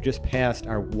near, or just past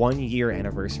our 1-year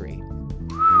anniversary.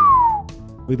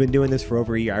 We've been doing this for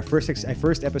over a year. Our first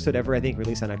episode ever, I think,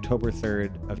 released on October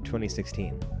 3rd of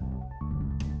 2016.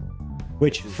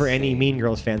 Which, for any Mean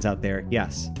Girls fans out there,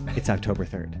 yes, it's October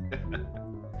 3rd.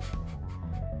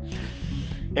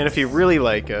 And if you really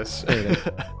like us,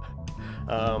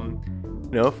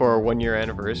 for our 1-year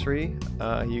anniversary,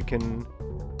 you can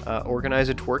organize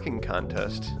a twerking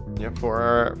contest for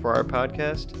our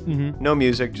podcast. Mm-hmm. No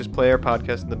music, just play our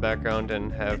podcast in the background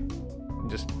and have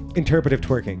just interpretive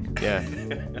twerking. Yeah.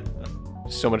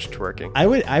 So much twerking.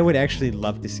 I would actually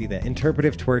love to see that.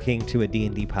 Interpretive twerking to a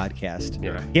D&D podcast.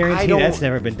 Yeah. Guarantee that's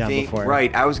never been done before.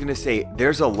 Right. I was going to say,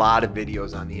 there's a lot of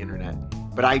videos on the internet,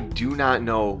 but I do not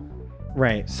know.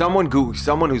 Right. Someone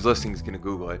who's listening is going to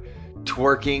Google it.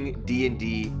 Twerking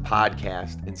D&D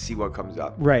podcast and see what comes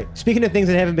up. Right. Speaking of things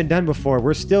that haven't been done before,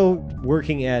 we're still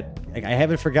working at. Like, I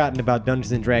haven't forgotten about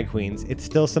Dungeons and Drag Queens. It's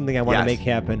still something I want to Yes. make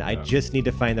happen. I just need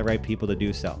to find the right people to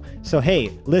do so. So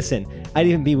hey, listen, I'd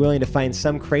even be willing to find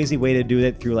some crazy way to do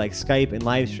it through like Skype and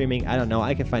live streaming. I don't know.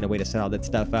 I can find a way to set all that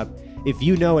stuff up. If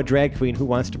you know a drag queen who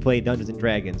wants to play Dungeons and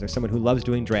Dragons, or someone who loves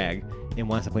doing drag and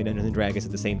wants to play Dungeons and Dragons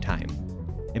at the same time,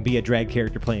 and be a drag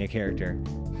character playing a character,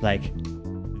 like,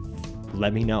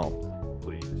 let me know.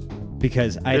 Please.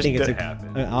 Because I think it's that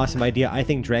happen. an awesome idea. I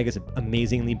think drag is an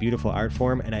amazingly beautiful art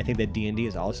form, and I think that D&D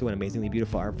is also an amazingly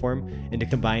beautiful art form. And to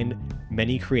combine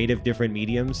many creative different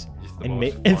mediums the and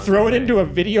most and fun throw it thing. into a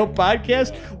video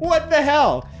podcast, what the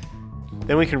hell?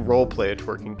 Then we can role play a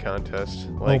twerking contest.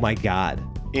 Oh my god.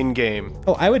 In game.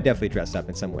 Oh, I would definitely dress up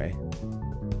in some way.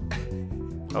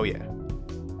 Oh yeah.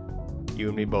 You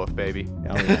and me both, baby.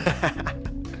 Oh, yeah.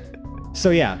 So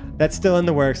yeah, that's still in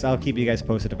the works. I'll keep you guys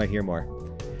posted if I hear more.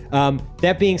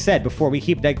 That being said, before we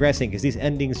keep digressing, because these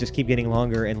endings just keep getting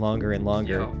longer and longer and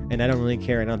longer, Yeah. and I don't really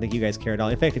care. I don't think you guys care at all.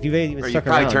 In fact, if you've even Or you stuck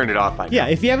probably around, turned it off by now. yeah,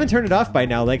 if you haven't turned it off by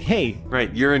now, like, hey,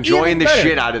 Right, you're enjoying Even the better.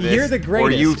 shit out of this. You're the Or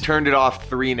you greatest. turned it off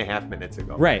 3.5 minutes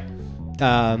ago. right.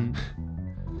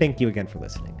 Thank you again for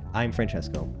listening. I'm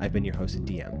Francesco. I've been your host and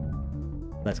DM.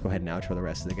 Let's go ahead and outro the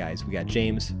rest of the guys. We got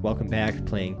James, welcome back,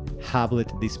 playing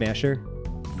Hoblet the Smasher.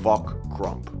 Fuck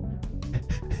Grump.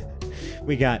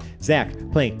 We got Zach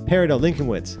playing Peridot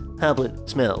Lincolnwoods. Hoblet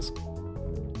smells.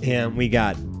 And we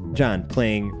got John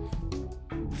playing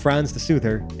Franz the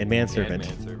Soother and Manservant.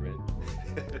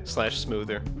 Manservant. /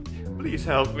 smoother. Please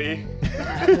help me.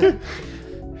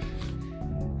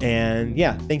 And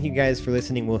yeah, thank you guys for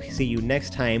listening. We'll see you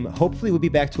next time. Hopefully, we'll be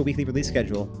back to a weekly release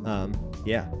schedule.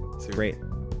 Yeah, great.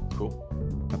 Cool.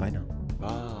 Bye-bye now.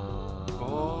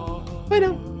 Bye. Bye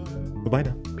now. Bye-bye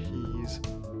now. Peace.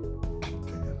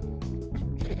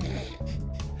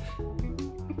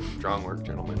 Strong work,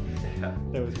 gentlemen.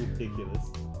 That was ridiculous.